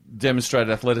demonstrated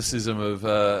athleticism of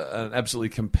an absolutely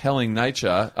compelling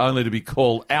nature, only to be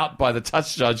called out by the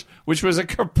touch judge, which was a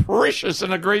capricious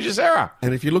and egregious error.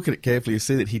 And if you look at it carefully, you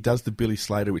see that he does the Billy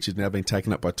Slater, which has now been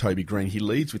taken up by Toby Green. He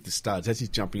leads with the studs. As he's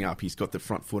jumping up, he's got the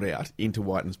front foot out into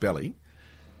Whiten's belly.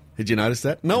 Did you notice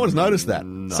that? No one's noticed that.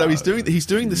 No, so he's doing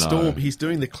the Storm. He's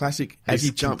doing the classic as he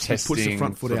jumps. He puts the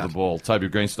front foot out. The ball. Toby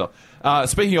Green style.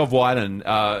 Speaking of Whiten,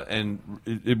 and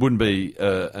it wouldn't be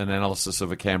an analysis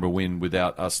of a Canberra win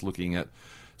without us looking at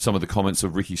some of the comments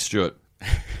of Ricky Stewart.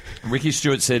 Ricky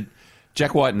Stewart said,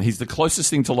 "Jack Whiten, he's the closest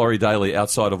thing to Laurie Daly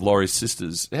outside of Laurie's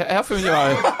sisters." How familiar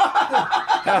are you?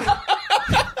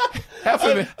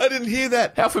 I didn't hear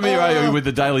that. How familiar are you with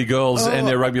the Daly girls and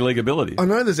their rugby league ability? I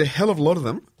know there's a hell of a lot of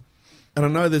them. And I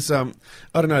know there's, I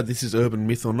don't know if this is urban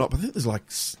myth or not, but I think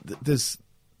there's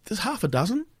half a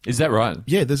dozen. Is that right?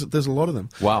 Yeah, there's a lot of them.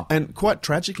 Wow. And quite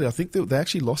tragically, I think they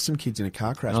actually lost some kids in a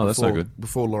car crash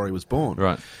before Laurie was born.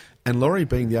 Right. And Laurie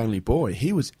being the only boy,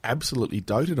 he was absolutely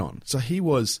doted on. So he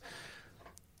was...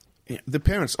 The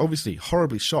parents obviously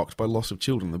horribly shocked by loss of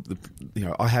children.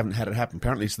 I haven't had it happen.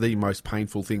 Apparently, it's the most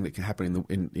painful thing that can happen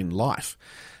in life.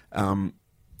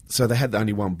 So they had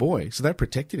only one boy, so they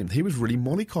protected him. He was really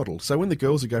mollycoddled. So when the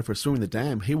girls would go for a swim in the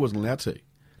dam, he wasn't allowed to.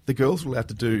 The girls were allowed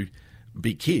to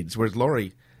be kids, whereas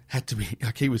Laurie had to be,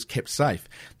 he was kept safe.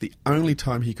 The only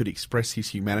time he could express his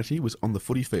humanity was on the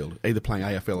footy field, either playing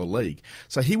AFL or league.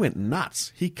 So he went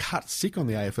nuts. He cut sick on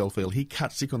the AFL field. He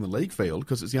cut sick on the league field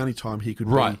because it's the only time he could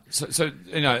Right. So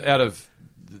out of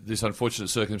this unfortunate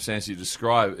circumstance you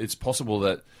describe, it's possible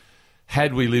that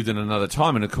had we lived in another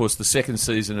time, and of course the second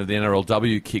season of the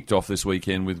NRLW kicked off this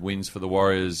weekend with wins for the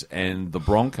Warriors and the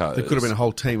Broncos. There could have been a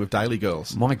whole team of Daily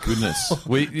girls. My goodness.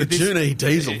 The Junie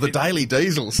Diesel, the Daily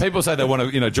Diesels. People say they want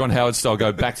to, John Howard style,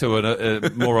 go back to a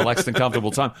more relaxed and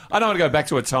comfortable time. I don't want to go back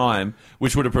to a time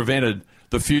which would have prevented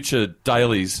the future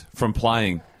Dailies from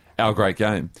playing our great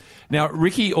game. Now,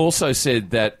 Ricky also said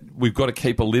that we've got to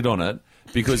keep a lid on it,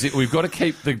 because we've got to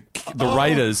keep the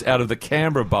Raiders out of the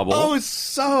Canberra bubble. I was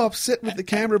so upset with the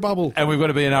Canberra bubble. And we've got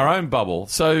to be in our own bubble.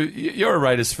 So you're a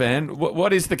Raiders fan.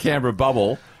 What is the Canberra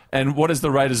bubble? And what is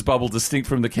the Raiders bubble distinct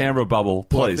from the Canberra bubble,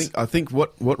 please? Well, I think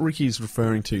what Ricky's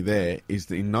referring to there is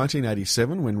that in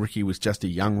 1987, when Ricky was just a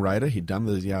young Raider, he'd done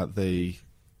the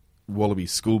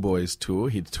Wallabies schoolboys tour.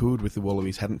 He'd toured with the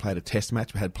Wallabies, hadn't played a test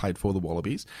match, but had played for the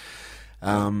Wallabies.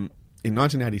 In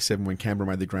 1987, when Canberra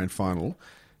made the grand final,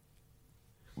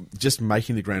 just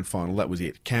making the grand final, that was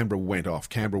it. Canberra went off.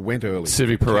 Canberra went early.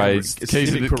 Civic parades.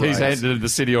 Keys handed in the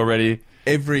city already.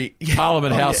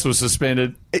 Parliament House was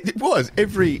suspended. It was.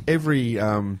 Every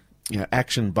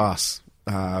action bus,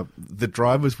 the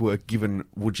drivers were given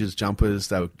Woodges jumpers.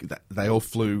 They all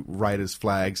flew Raiders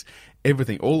flags.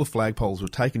 Everything. All the flagpoles were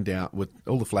taken down, with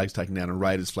all the flags taken down, and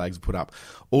Raiders flags were put up.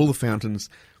 All the fountains,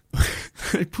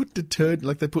 they put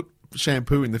they put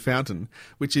shampoo in the fountain,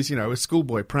 which is, a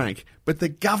schoolboy prank, but the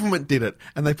government did it,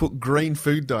 and they put green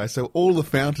food dye, so all the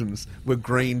fountains were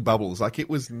green bubbles. Like, it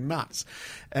was nuts.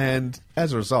 And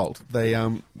as a result, they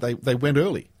went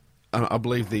early. I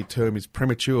believe the term is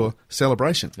premature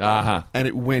celebration. Uh-huh. And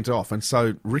it went off. And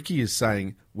so Ricky is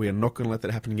saying, we are not going to let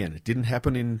that happen again. It didn't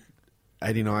happen in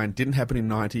 89, didn't happen in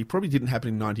 90, probably didn't happen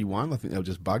in 91. I think they were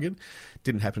just buggered.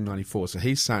 Didn't happen in 94. So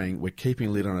he's saying, we're keeping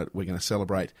a lid on it. We're going to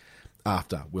celebrate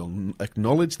after. We'll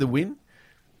acknowledge the win,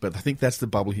 but I think that's the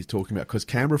bubble he's talking about, because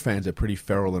Canberra fans are pretty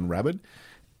feral and rabid.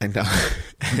 And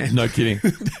no kidding.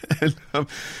 And,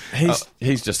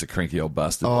 he's just a cranky old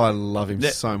bastard. Oh, I love him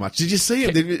so much. Did you see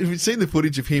him? Have you seen the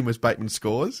footage of him as Bateman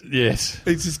scores? Yes.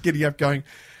 He's just getting up going,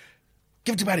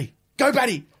 give it to Batty. Go,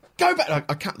 Batty. Go, Batty.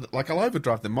 I can't, I'll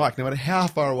overdrive the mic no matter how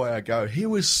far away I go. He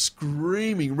was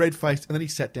screaming, red-faced, and then he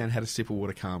sat down and had a sip of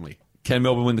water calmly. Can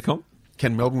Melbourne win the comp?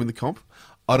 Can Melbourne win the comp?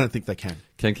 I don't think they can.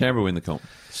 Can Canberra win the comp?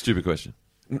 Stupid question.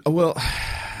 Well,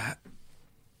 I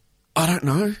don't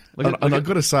know. I've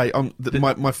got to say,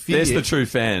 my fear... There's the true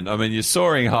fan. I mean, you're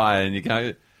soaring high and you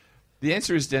go... The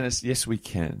answer is, Dennis, yes, we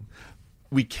can.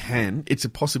 We can. It's a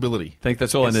possibility. I think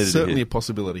that's all I needed to hear. It's certainly a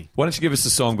possibility. Why don't you give us a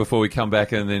song before we come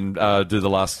back and then do the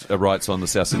last rights on the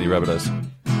South Sydney Rabbitohs?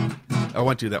 I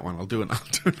won't do that one. I'll do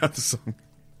another song.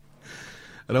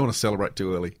 I don't want to celebrate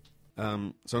too early.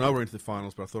 So I know we're into the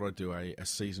finals, but I thought I'd do a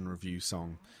season review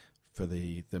song for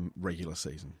the regular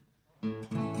season.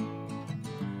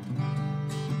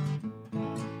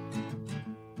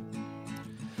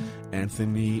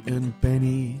 Anthony and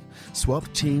Benny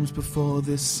swapped teams before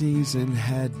this season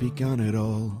had begun at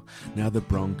all. Now the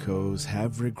Broncos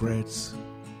have regrets.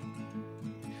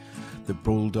 The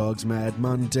Bulldogs' Mad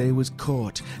Monday was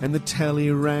caught, and the tally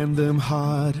ran them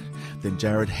hard. Then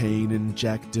Jared Hayne and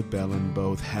Jack DeBellin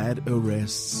both had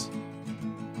arrests.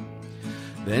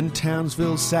 Then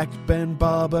Townsville sacked Ben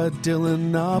Barber,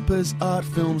 Dylan Harper's art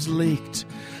films leaked.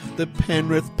 The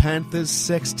Penrith Panthers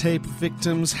sex tape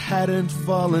victims hadn't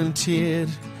volunteered.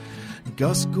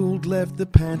 Gus Gould left the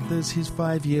Panthers, his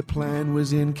 5-year plan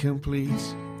was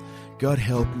incomplete. God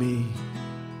help me.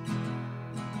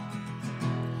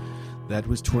 That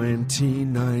was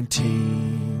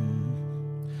 2019.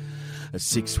 A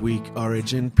 6-week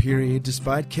origin period,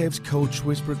 despite Kev's coach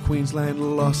whispered Queensland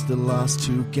lost the last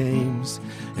 2 games,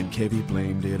 and Kevy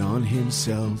blamed it on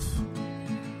himself.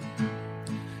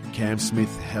 Cam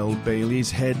Smith held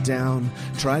Bailey's head down,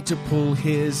 tried to pull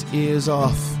his ears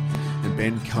off, and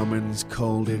Ben Cummins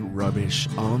called it rubbish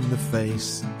on the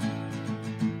face.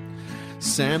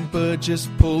 Sam Burgess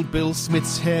pulled Bill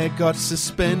Smith's hair, got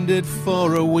suspended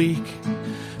for a week.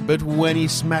 But when he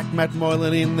smacked Matt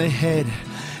Moylan in the head,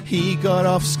 he got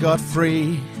off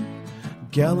scot-free.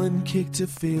 Gallen kicked a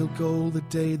field goal the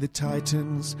day the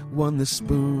Titans won the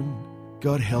spoon.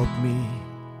 God help me.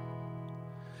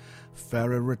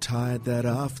 Farah retired that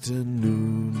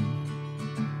afternoon.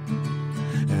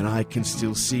 And I can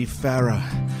still see Farah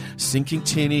sinking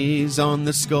tinnies on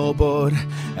the scoreboard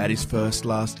at his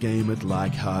last game at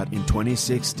Leichhardt in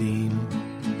 2016.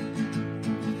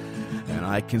 And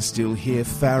I can still hear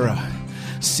Farah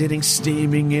sitting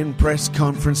steaming in press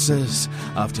conferences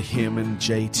after him and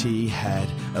JT had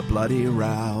a bloody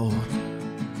row.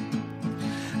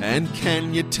 And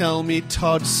can you tell me,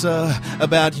 Todd, sir,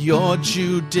 about your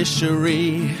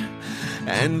judiciary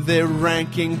and their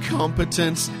ranking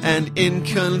competence and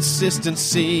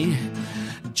inconsistency?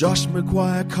 Josh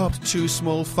Maguire copped 2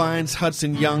 small fines,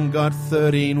 Hudson Young got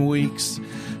 13 weeks.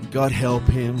 God help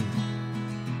him.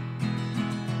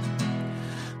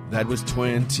 That was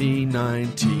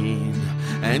 2019.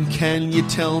 And can you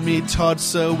tell me, Todd,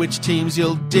 sir, which teams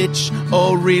you'll ditch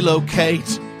or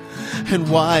relocate? And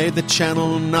why the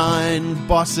Channel 9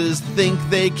 bosses think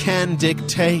they can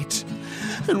dictate?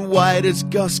 And why does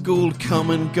Gus Gould come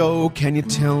and go? Can you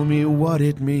tell me what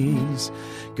it means?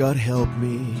 God help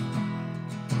me.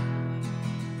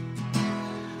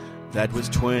 That was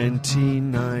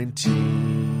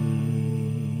 2019.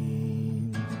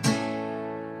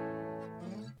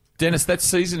 Dennis, that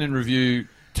season in review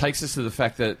takes us to the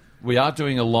fact that we are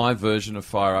doing a live version of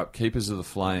Fire Up, Keepers of the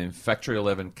Flame, Factory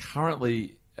 11,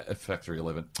 currently... Factory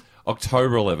 11.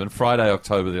 October 11, Friday,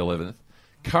 October the 11th.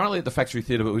 Currently at the Factory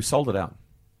Theatre, but we've sold it out.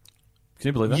 Can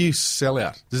you believe that? You sell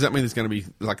out. Does that mean there's going to be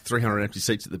like 300 empty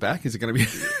seats at the back? Is it going to be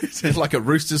is it like a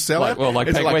Roosters sellout? Like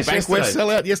is Bank it like West Bank West yesterday?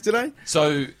 sellout yesterday?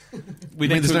 So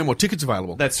there's no more tickets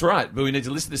available. That's right, but we need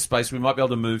to list this space. We might be able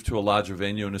to move to a larger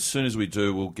venue, and as soon as we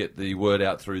do, we'll get the word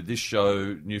out through this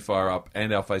show, New Fire Up,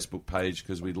 and our Facebook page,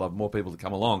 because we'd love more people to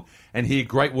come along and hear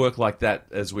great work like that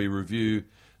as we review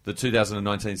the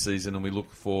 2019 season, and we look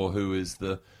for who is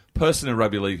the person in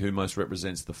rugby league who most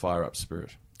represents the Fire Up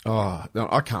spirit. Oh, no,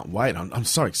 I can't wait. I'm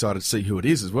so excited to see who it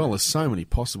is as well. There's so many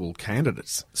possible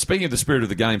candidates. Speaking of the spirit of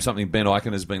the game, something Ben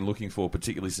Eichen has been looking for,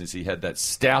 particularly since he had that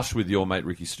stoush with your mate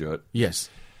Ricky Stewart.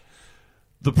 Yes.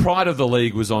 The pride of the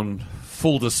league was on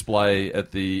full display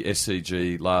at the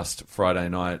SCG last Friday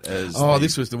night.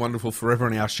 This was the wonderful Forever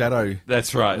in Our Shadow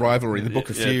that's right. rivalry, the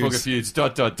Book of Feuds. Book of Feuds, ...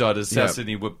 as South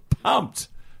Sydney were pumped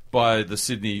by the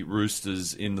Sydney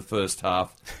Roosters in the first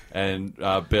half and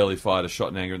barely fired a shot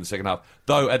in anger in the second half.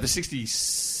 Though at the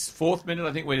 64th minute,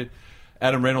 I think, when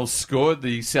Adam Reynolds scored,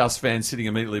 the South fan sitting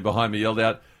immediately behind me yelled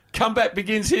out, "Comeback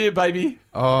begins here, baby."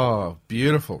 Oh,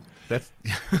 beautiful.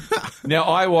 Now,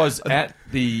 I was at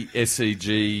the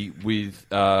SCG with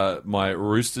my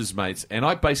Roosters mates, and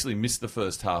I basically missed the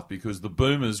first half because the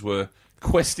Boomers were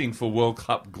questing for World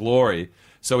Cup glory.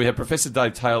 So we had Professor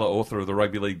Dave Taylor, author of the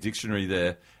Rugby League Dictionary,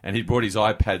 there, and he brought his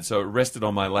iPad, so it rested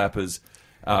on my lap as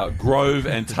Grove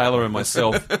and Taylor and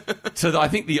myself, to I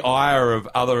think the ire of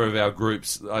other of our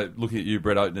groups, looking at you,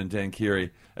 Brett Oaten and Dan Keary,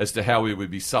 as to how we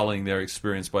would be sullying their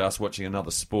experience by us watching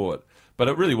another sport. But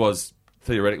it really was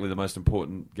theoretically the most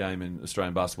important game in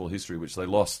Australian basketball history, which they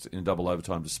lost in double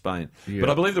overtime to Spain. Yeah. But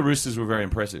I believe the Roosters were very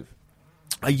impressive.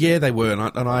 Yeah, they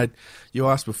were, you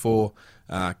asked before,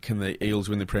 can the Eels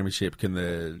win the premiership? Can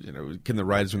the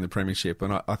Raiders win the premiership?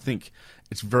 And I think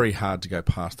it's very hard to go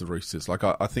past the Roosters. Like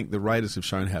I think the Raiders have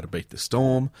shown how to beat the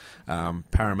Storm.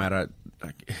 Parramatta,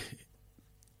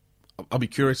 I'll be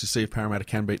curious to see if Parramatta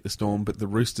can beat the Storm. But the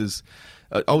Roosters,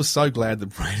 I was so glad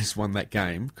the Raiders won that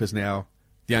game, because now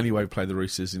the only way we play the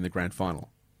Roosters in the grand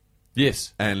final.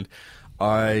 Yes, and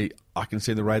I can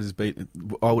see the Raiders beat.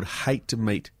 I would hate to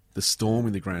meet the Storm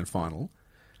in the grand final.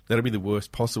 That'd be the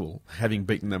worst possible, having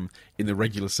beaten them in the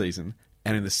regular season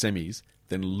and in the semis.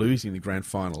 Then losing the grand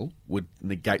final would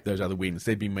negate those other wins.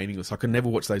 They'd be meaningless. I could never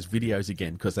watch those videos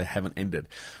again because they haven't ended.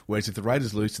 Whereas if the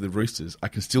Raiders lose to the Roosters, I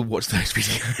can still watch those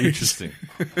videos. Interesting.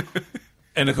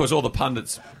 And of course, all the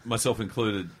pundits, myself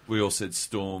included, we all said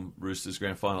Storm, Roosters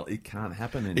grand final. It can't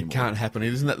happen anymore. It can't happen.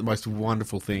 Isn't that the most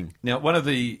wonderful thing? Now, one of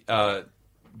the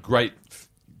great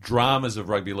dramas of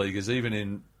rugby league is, even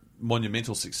in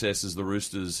monumental success as the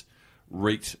Roosters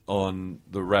wreaked on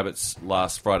the Rabbits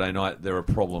last Friday night, there are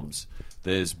problems.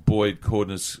 There's Boyd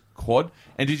Cordner's quad.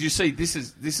 And did you see, this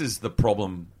is the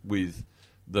problem with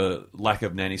the lack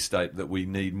of nanny state, that we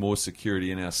need more security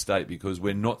in our state because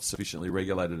we're not sufficiently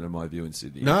regulated, in my view, in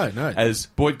Sydney. No. As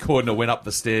Boyd Cordner went up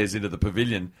the stairs into the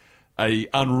pavilion, a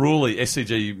unruly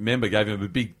SCG member gave him a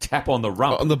big tap on the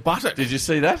rump. On the buttock. Did you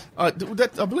see that? I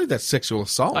believe that's sexual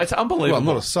assault. It's unbelievable.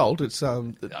 Well, not assault. It's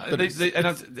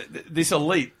this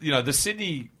elite, the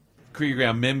Sydney Cricket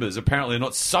Ground members apparently are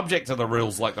not subject to the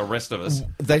rules like the rest of us.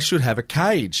 They should have a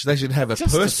cage. They should have a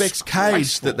Perspex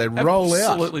cage that they roll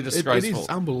out. Absolutely disgraceful. It is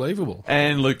unbelievable.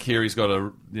 And Luke Keary's got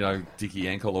a dicky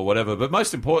ankle or whatever. But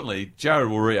most importantly, Jared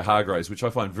Warrior-Hargraves, which I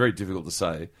find very difficult to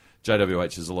say.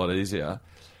 JWH is a lot easier.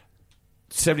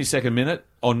 72nd minute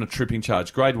on a tripping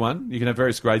charge. Grade 1. You can have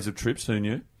various grades of trips, who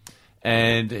knew?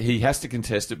 And he has to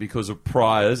contest it because of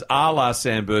priors, a la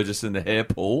Sam Burgess and the hair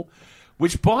pull,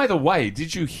 which, by the way,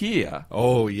 did you hear?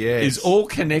 Oh, yes. Is all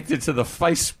connected to the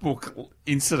Facebook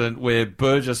incident where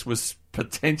Burgess was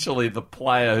potentially the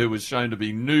player who was shown to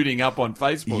be nuding up on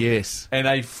Facebook. Yes. And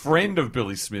a friend of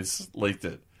Billy Smith's leaked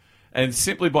it. And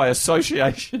simply by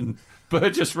association,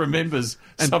 Burgess remembers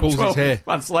and some pulls 12 his hair.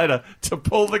 months later to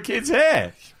pull the kid's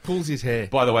hair. Pulls his hair.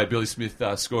 By the way, Billy Smith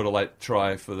scored a late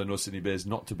try for the North Sydney Bears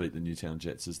not to beat the Newtown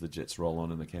Jets as the Jets roll on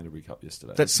in the Canterbury Cup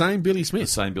yesterday. That same Billy Smith? The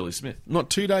same Billy Smith. Not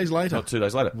 2 days later? Not 2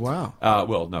 days later. Wow.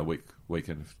 Well, no, week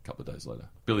and a couple of days later.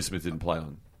 Billy Smith didn't play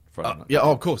on Friday night. Yeah,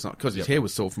 of course not, because his hair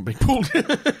was sore from being pulled.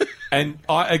 And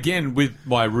again, with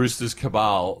my Roosters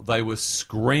cabal, they were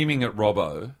screaming at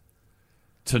Robbo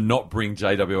to not bring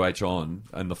JWH on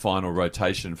in the final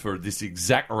rotation for this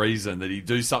exact reason, that he'd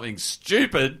do something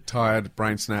stupid. Tired,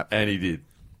 brain snap. And he did.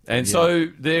 And so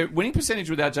their winning percentage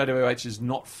without JWH is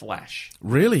not flash.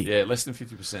 Really? Yeah, less than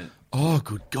 50%. Oh,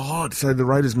 good God. So the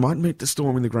Raiders might meet the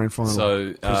Storm in the grand final,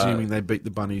 So, presuming they beat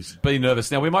the Bunnies. Be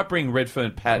nervous. Now, we might bring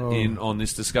Redfern Pat in on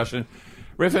this discussion.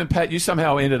 Redfern Pat, you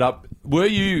somehow ended up...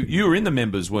 You were in the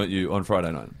members, weren't you, on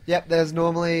Friday night? Yep, there's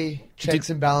normally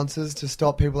checks and balances to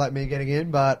stop people like me getting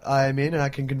in, but I am in and I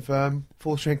can confirm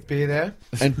full strength beer there.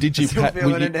 And did you Still pat?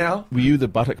 feeling it now. Were you the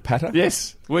buttock patter?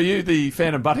 Yes. Were you the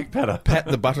fan of buttock patter? Pat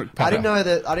the buttock patter. I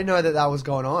didn't know that was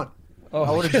going on. Oh,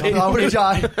 I would have jumped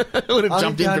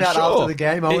in for after sure. the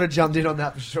game. I would have jumped in on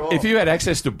that for sure. If you had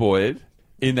access to Boyd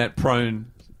in that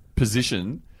prone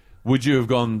position, would you have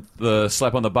gone the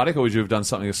slap on the buttock, or would you have done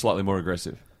something slightly more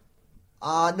aggressive?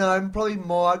 No, probably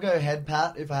more. I'd go head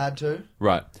pat if I had to.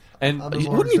 Right. And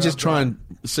Wouldn't you just try and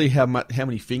see how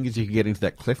many fingers you could get into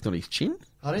that cleft on his chin?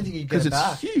 I don't think you'd get Because it it's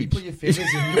back. huge. You put your fingers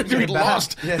in, It'd be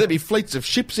lost. Yeah. There'd be fleets of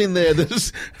ships in there.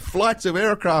 There's flights of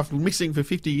aircraft missing for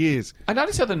 50 years. I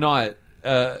noticed the other night,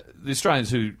 the Australians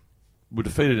who were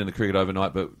defeated in the cricket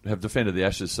overnight but have defended the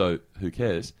Ashes, so who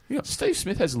cares? Yep. Steve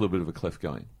Smith has a little bit of a cleft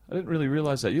going. I didn't really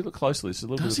realise that. You look closely. There's a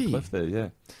little Does bit of a he? cleft there, yeah.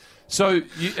 So,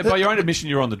 by your own admission,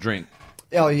 you're on the drink.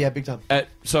 Oh, yeah, big time.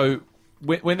 So,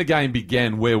 when the game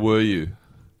began, where were you?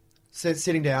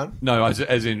 Sitting down. No,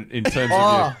 as in terms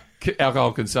of your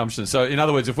alcohol consumption. So, in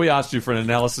other words, if we asked you for an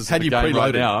analysis of the game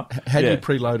right now... Had you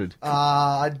preloaded?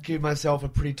 I'd give myself a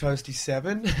pretty toasty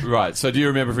 7. Right. So do you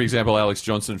remember, for example, Alex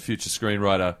Johnson, future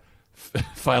screenwriter,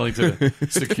 failing to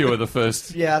secure the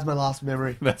first... Yeah, that's my last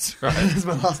memory. That's right. That's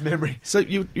my last memory. So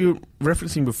you were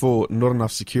referencing before not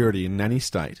enough security in Nanny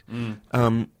State.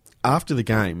 After the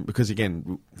game, because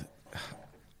again,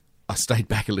 I stayed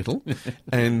back a little,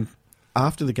 and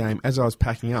after the game, as I was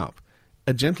packing up,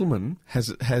 a gentleman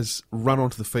has run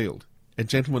onto the field. A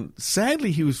gentleman,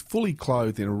 sadly, he was fully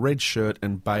clothed in a red shirt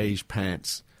and beige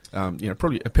pants.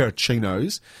 Probably a pair of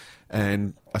chinos,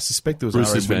 and I suspect there was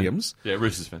Roosters R.M. fan. Williams. Yeah,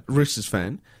 Roosters fan. Roosters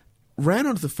fan. Ran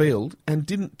onto the field and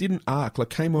didn't arc, like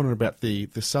came on at about the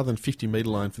southern 50-metre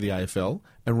line for the AFL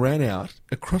and ran out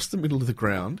across the middle of the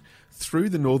ground, through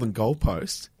the northern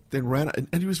goalpost, then ran and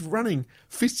he was running,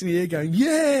 fists in the air going,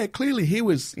 yeah, clearly he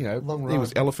was, he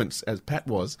was elephants as Pat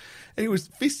was, and he was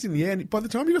fists in the air, and by the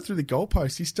time he got through the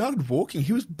goalpost, he started walking,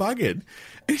 he was buggered,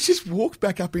 and he just walked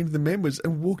back up into the members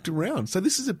and walked around. So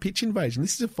this is a pitch invasion,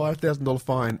 this is a $5,000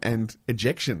 fine and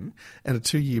ejection and a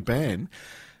 2-year ban.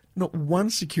 Not one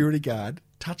security guard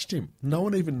touched him. No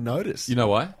one even noticed. You know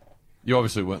why? You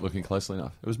obviously weren't looking closely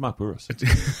enough. It was Mark Burris.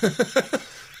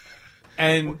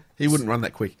 And he wouldn't run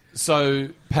that quick. So,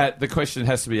 Pat, the question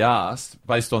has to be asked,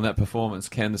 based on that performance,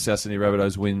 can the South Sydney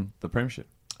Rabbitohs win the premiership?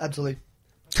 Absolutely.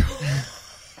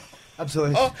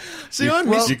 Absolutely. Oh, see,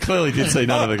 you clearly did see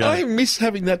none of the game. I miss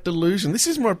having that delusion. This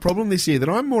is my problem this year, that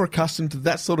I'm more accustomed to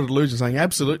that sort of delusion, saying,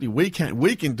 absolutely, we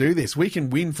can do this. We can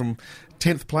win from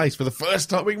 10th place for the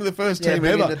first time. We can be the first team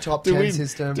being ever. in the top 10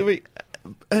 system.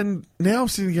 And now I'm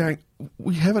sitting going,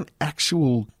 we have an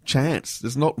actual chance.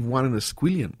 There's not one in a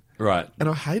squillion. Right. And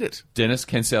I hate it. Dennis,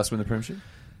 can South win the premiership?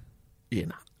 Yeah,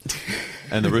 no.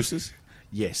 And the Roosters?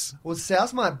 Yes. Well,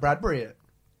 South might Bradbury it.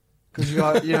 Because you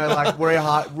got,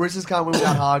 Roosters can't win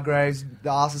without Hargraves.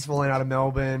 The arse is falling out of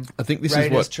Melbourne. I think this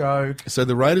Raiders is what... choke. So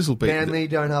the Raiders will beat... Manly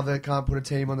can't put a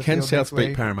team on the Can field South next beat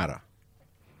week. Parramatta?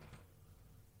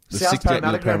 South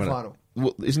Parramatta grand final.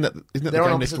 Well, isn't that They're the on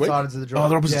game next opposite week? sides of the draw. Oh,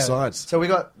 they're opposite sides. So we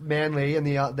got Manly, and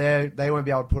they won't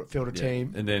be able to field a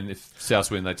team. And then if South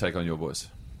win, they take on your boys.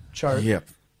 Choke. Yep.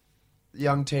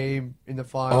 Young team in the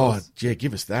finals. Oh, yeah,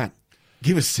 give us that.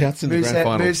 Give us Souths in the grand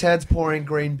final. Moosehead's pouring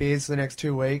green beers for the next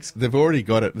 2 weeks. They've already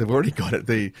got it.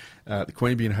 The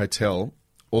Queanbeyan Hotel,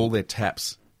 all their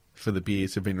taps for the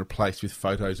beers have been replaced with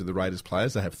photos of the Raiders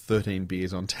players. They have 13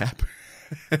 beers on tap.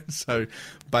 So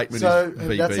Bateman is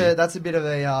VB. That's a bit of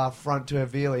a front to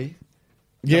Havili.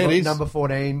 Yeah, it is. Number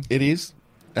 14. It is.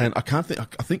 And I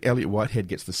think Elliot Whitehead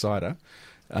gets the cider.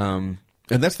 And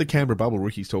that's the Canberra bubble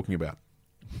Ricky's talking about.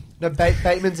 No,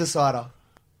 Bateman's a cider,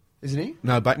 isn't he?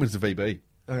 No, Bateman's the VB.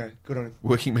 Okay, good on him.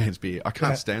 Working man's beer. I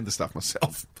can't stand the stuff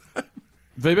myself.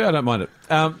 VB, I don't mind it.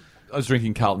 I was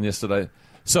drinking Carlton yesterday.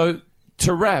 So,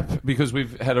 to wrap, because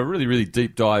we've had a really, really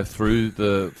deep dive through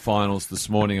the finals this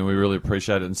morning, and we really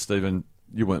appreciate it. And, Stephen,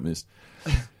 you weren't missed.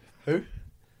 Who?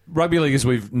 Rugby league, as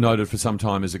we've noted for some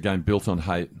time, is a game built on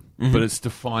hate, but it's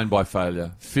defined by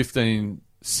failure.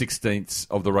 15/16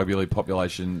 of the rugby league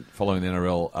population following the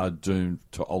NRL are doomed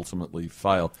to ultimately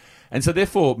fail. And so,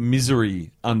 therefore,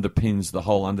 misery underpins the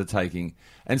whole undertaking.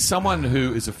 And someone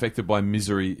who is affected by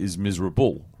misery is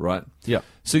miserable, right? Yeah.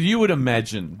 So you would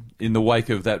imagine, in the wake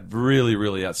of that really,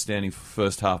 really outstanding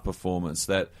first half performance,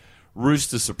 that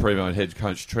Rooster Supremo and head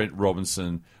coach Trent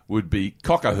Robinson would be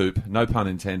cock-a-hoop, no pun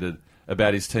intended,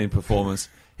 about his team performance.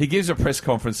 He gives a press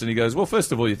conference and he goes, well,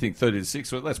 first of all, you think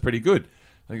 30-6, well, that's pretty good.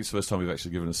 I think it's the first time we've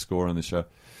actually given a score on this show.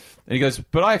 And he goes,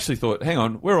 but I actually thought, hang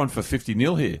on, we're on for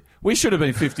 50-0 here. We should have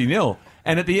been 50-0.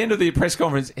 And at the end of the press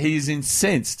conference, he's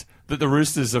incensed that the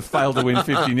Roosters have failed to win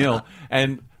 50-0.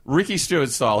 And Ricky Stewart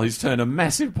style, he's turned a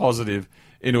massive positive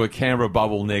into a Canberra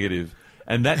bubble negative.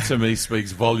 And that, to me,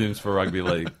 speaks volumes for rugby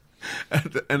league.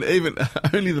 And even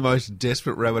only the most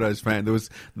desperate Rabbitohs fan,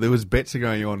 there was bets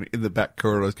going on in the back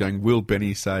corridors going, will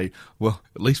Benny say, well,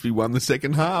 at least we won the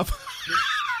second half?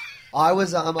 I'm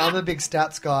a big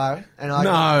stats guy, and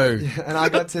I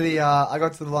got to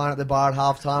the line at the bar at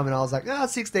halftime, and I was like,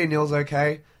 16-0's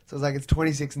okay. So I was like, it's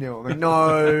 26-0. I'm like,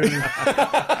 no,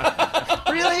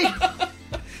 really?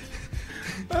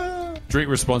 Drink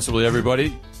responsibly,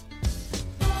 everybody.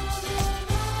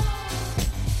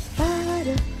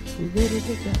 Ready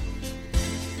to go.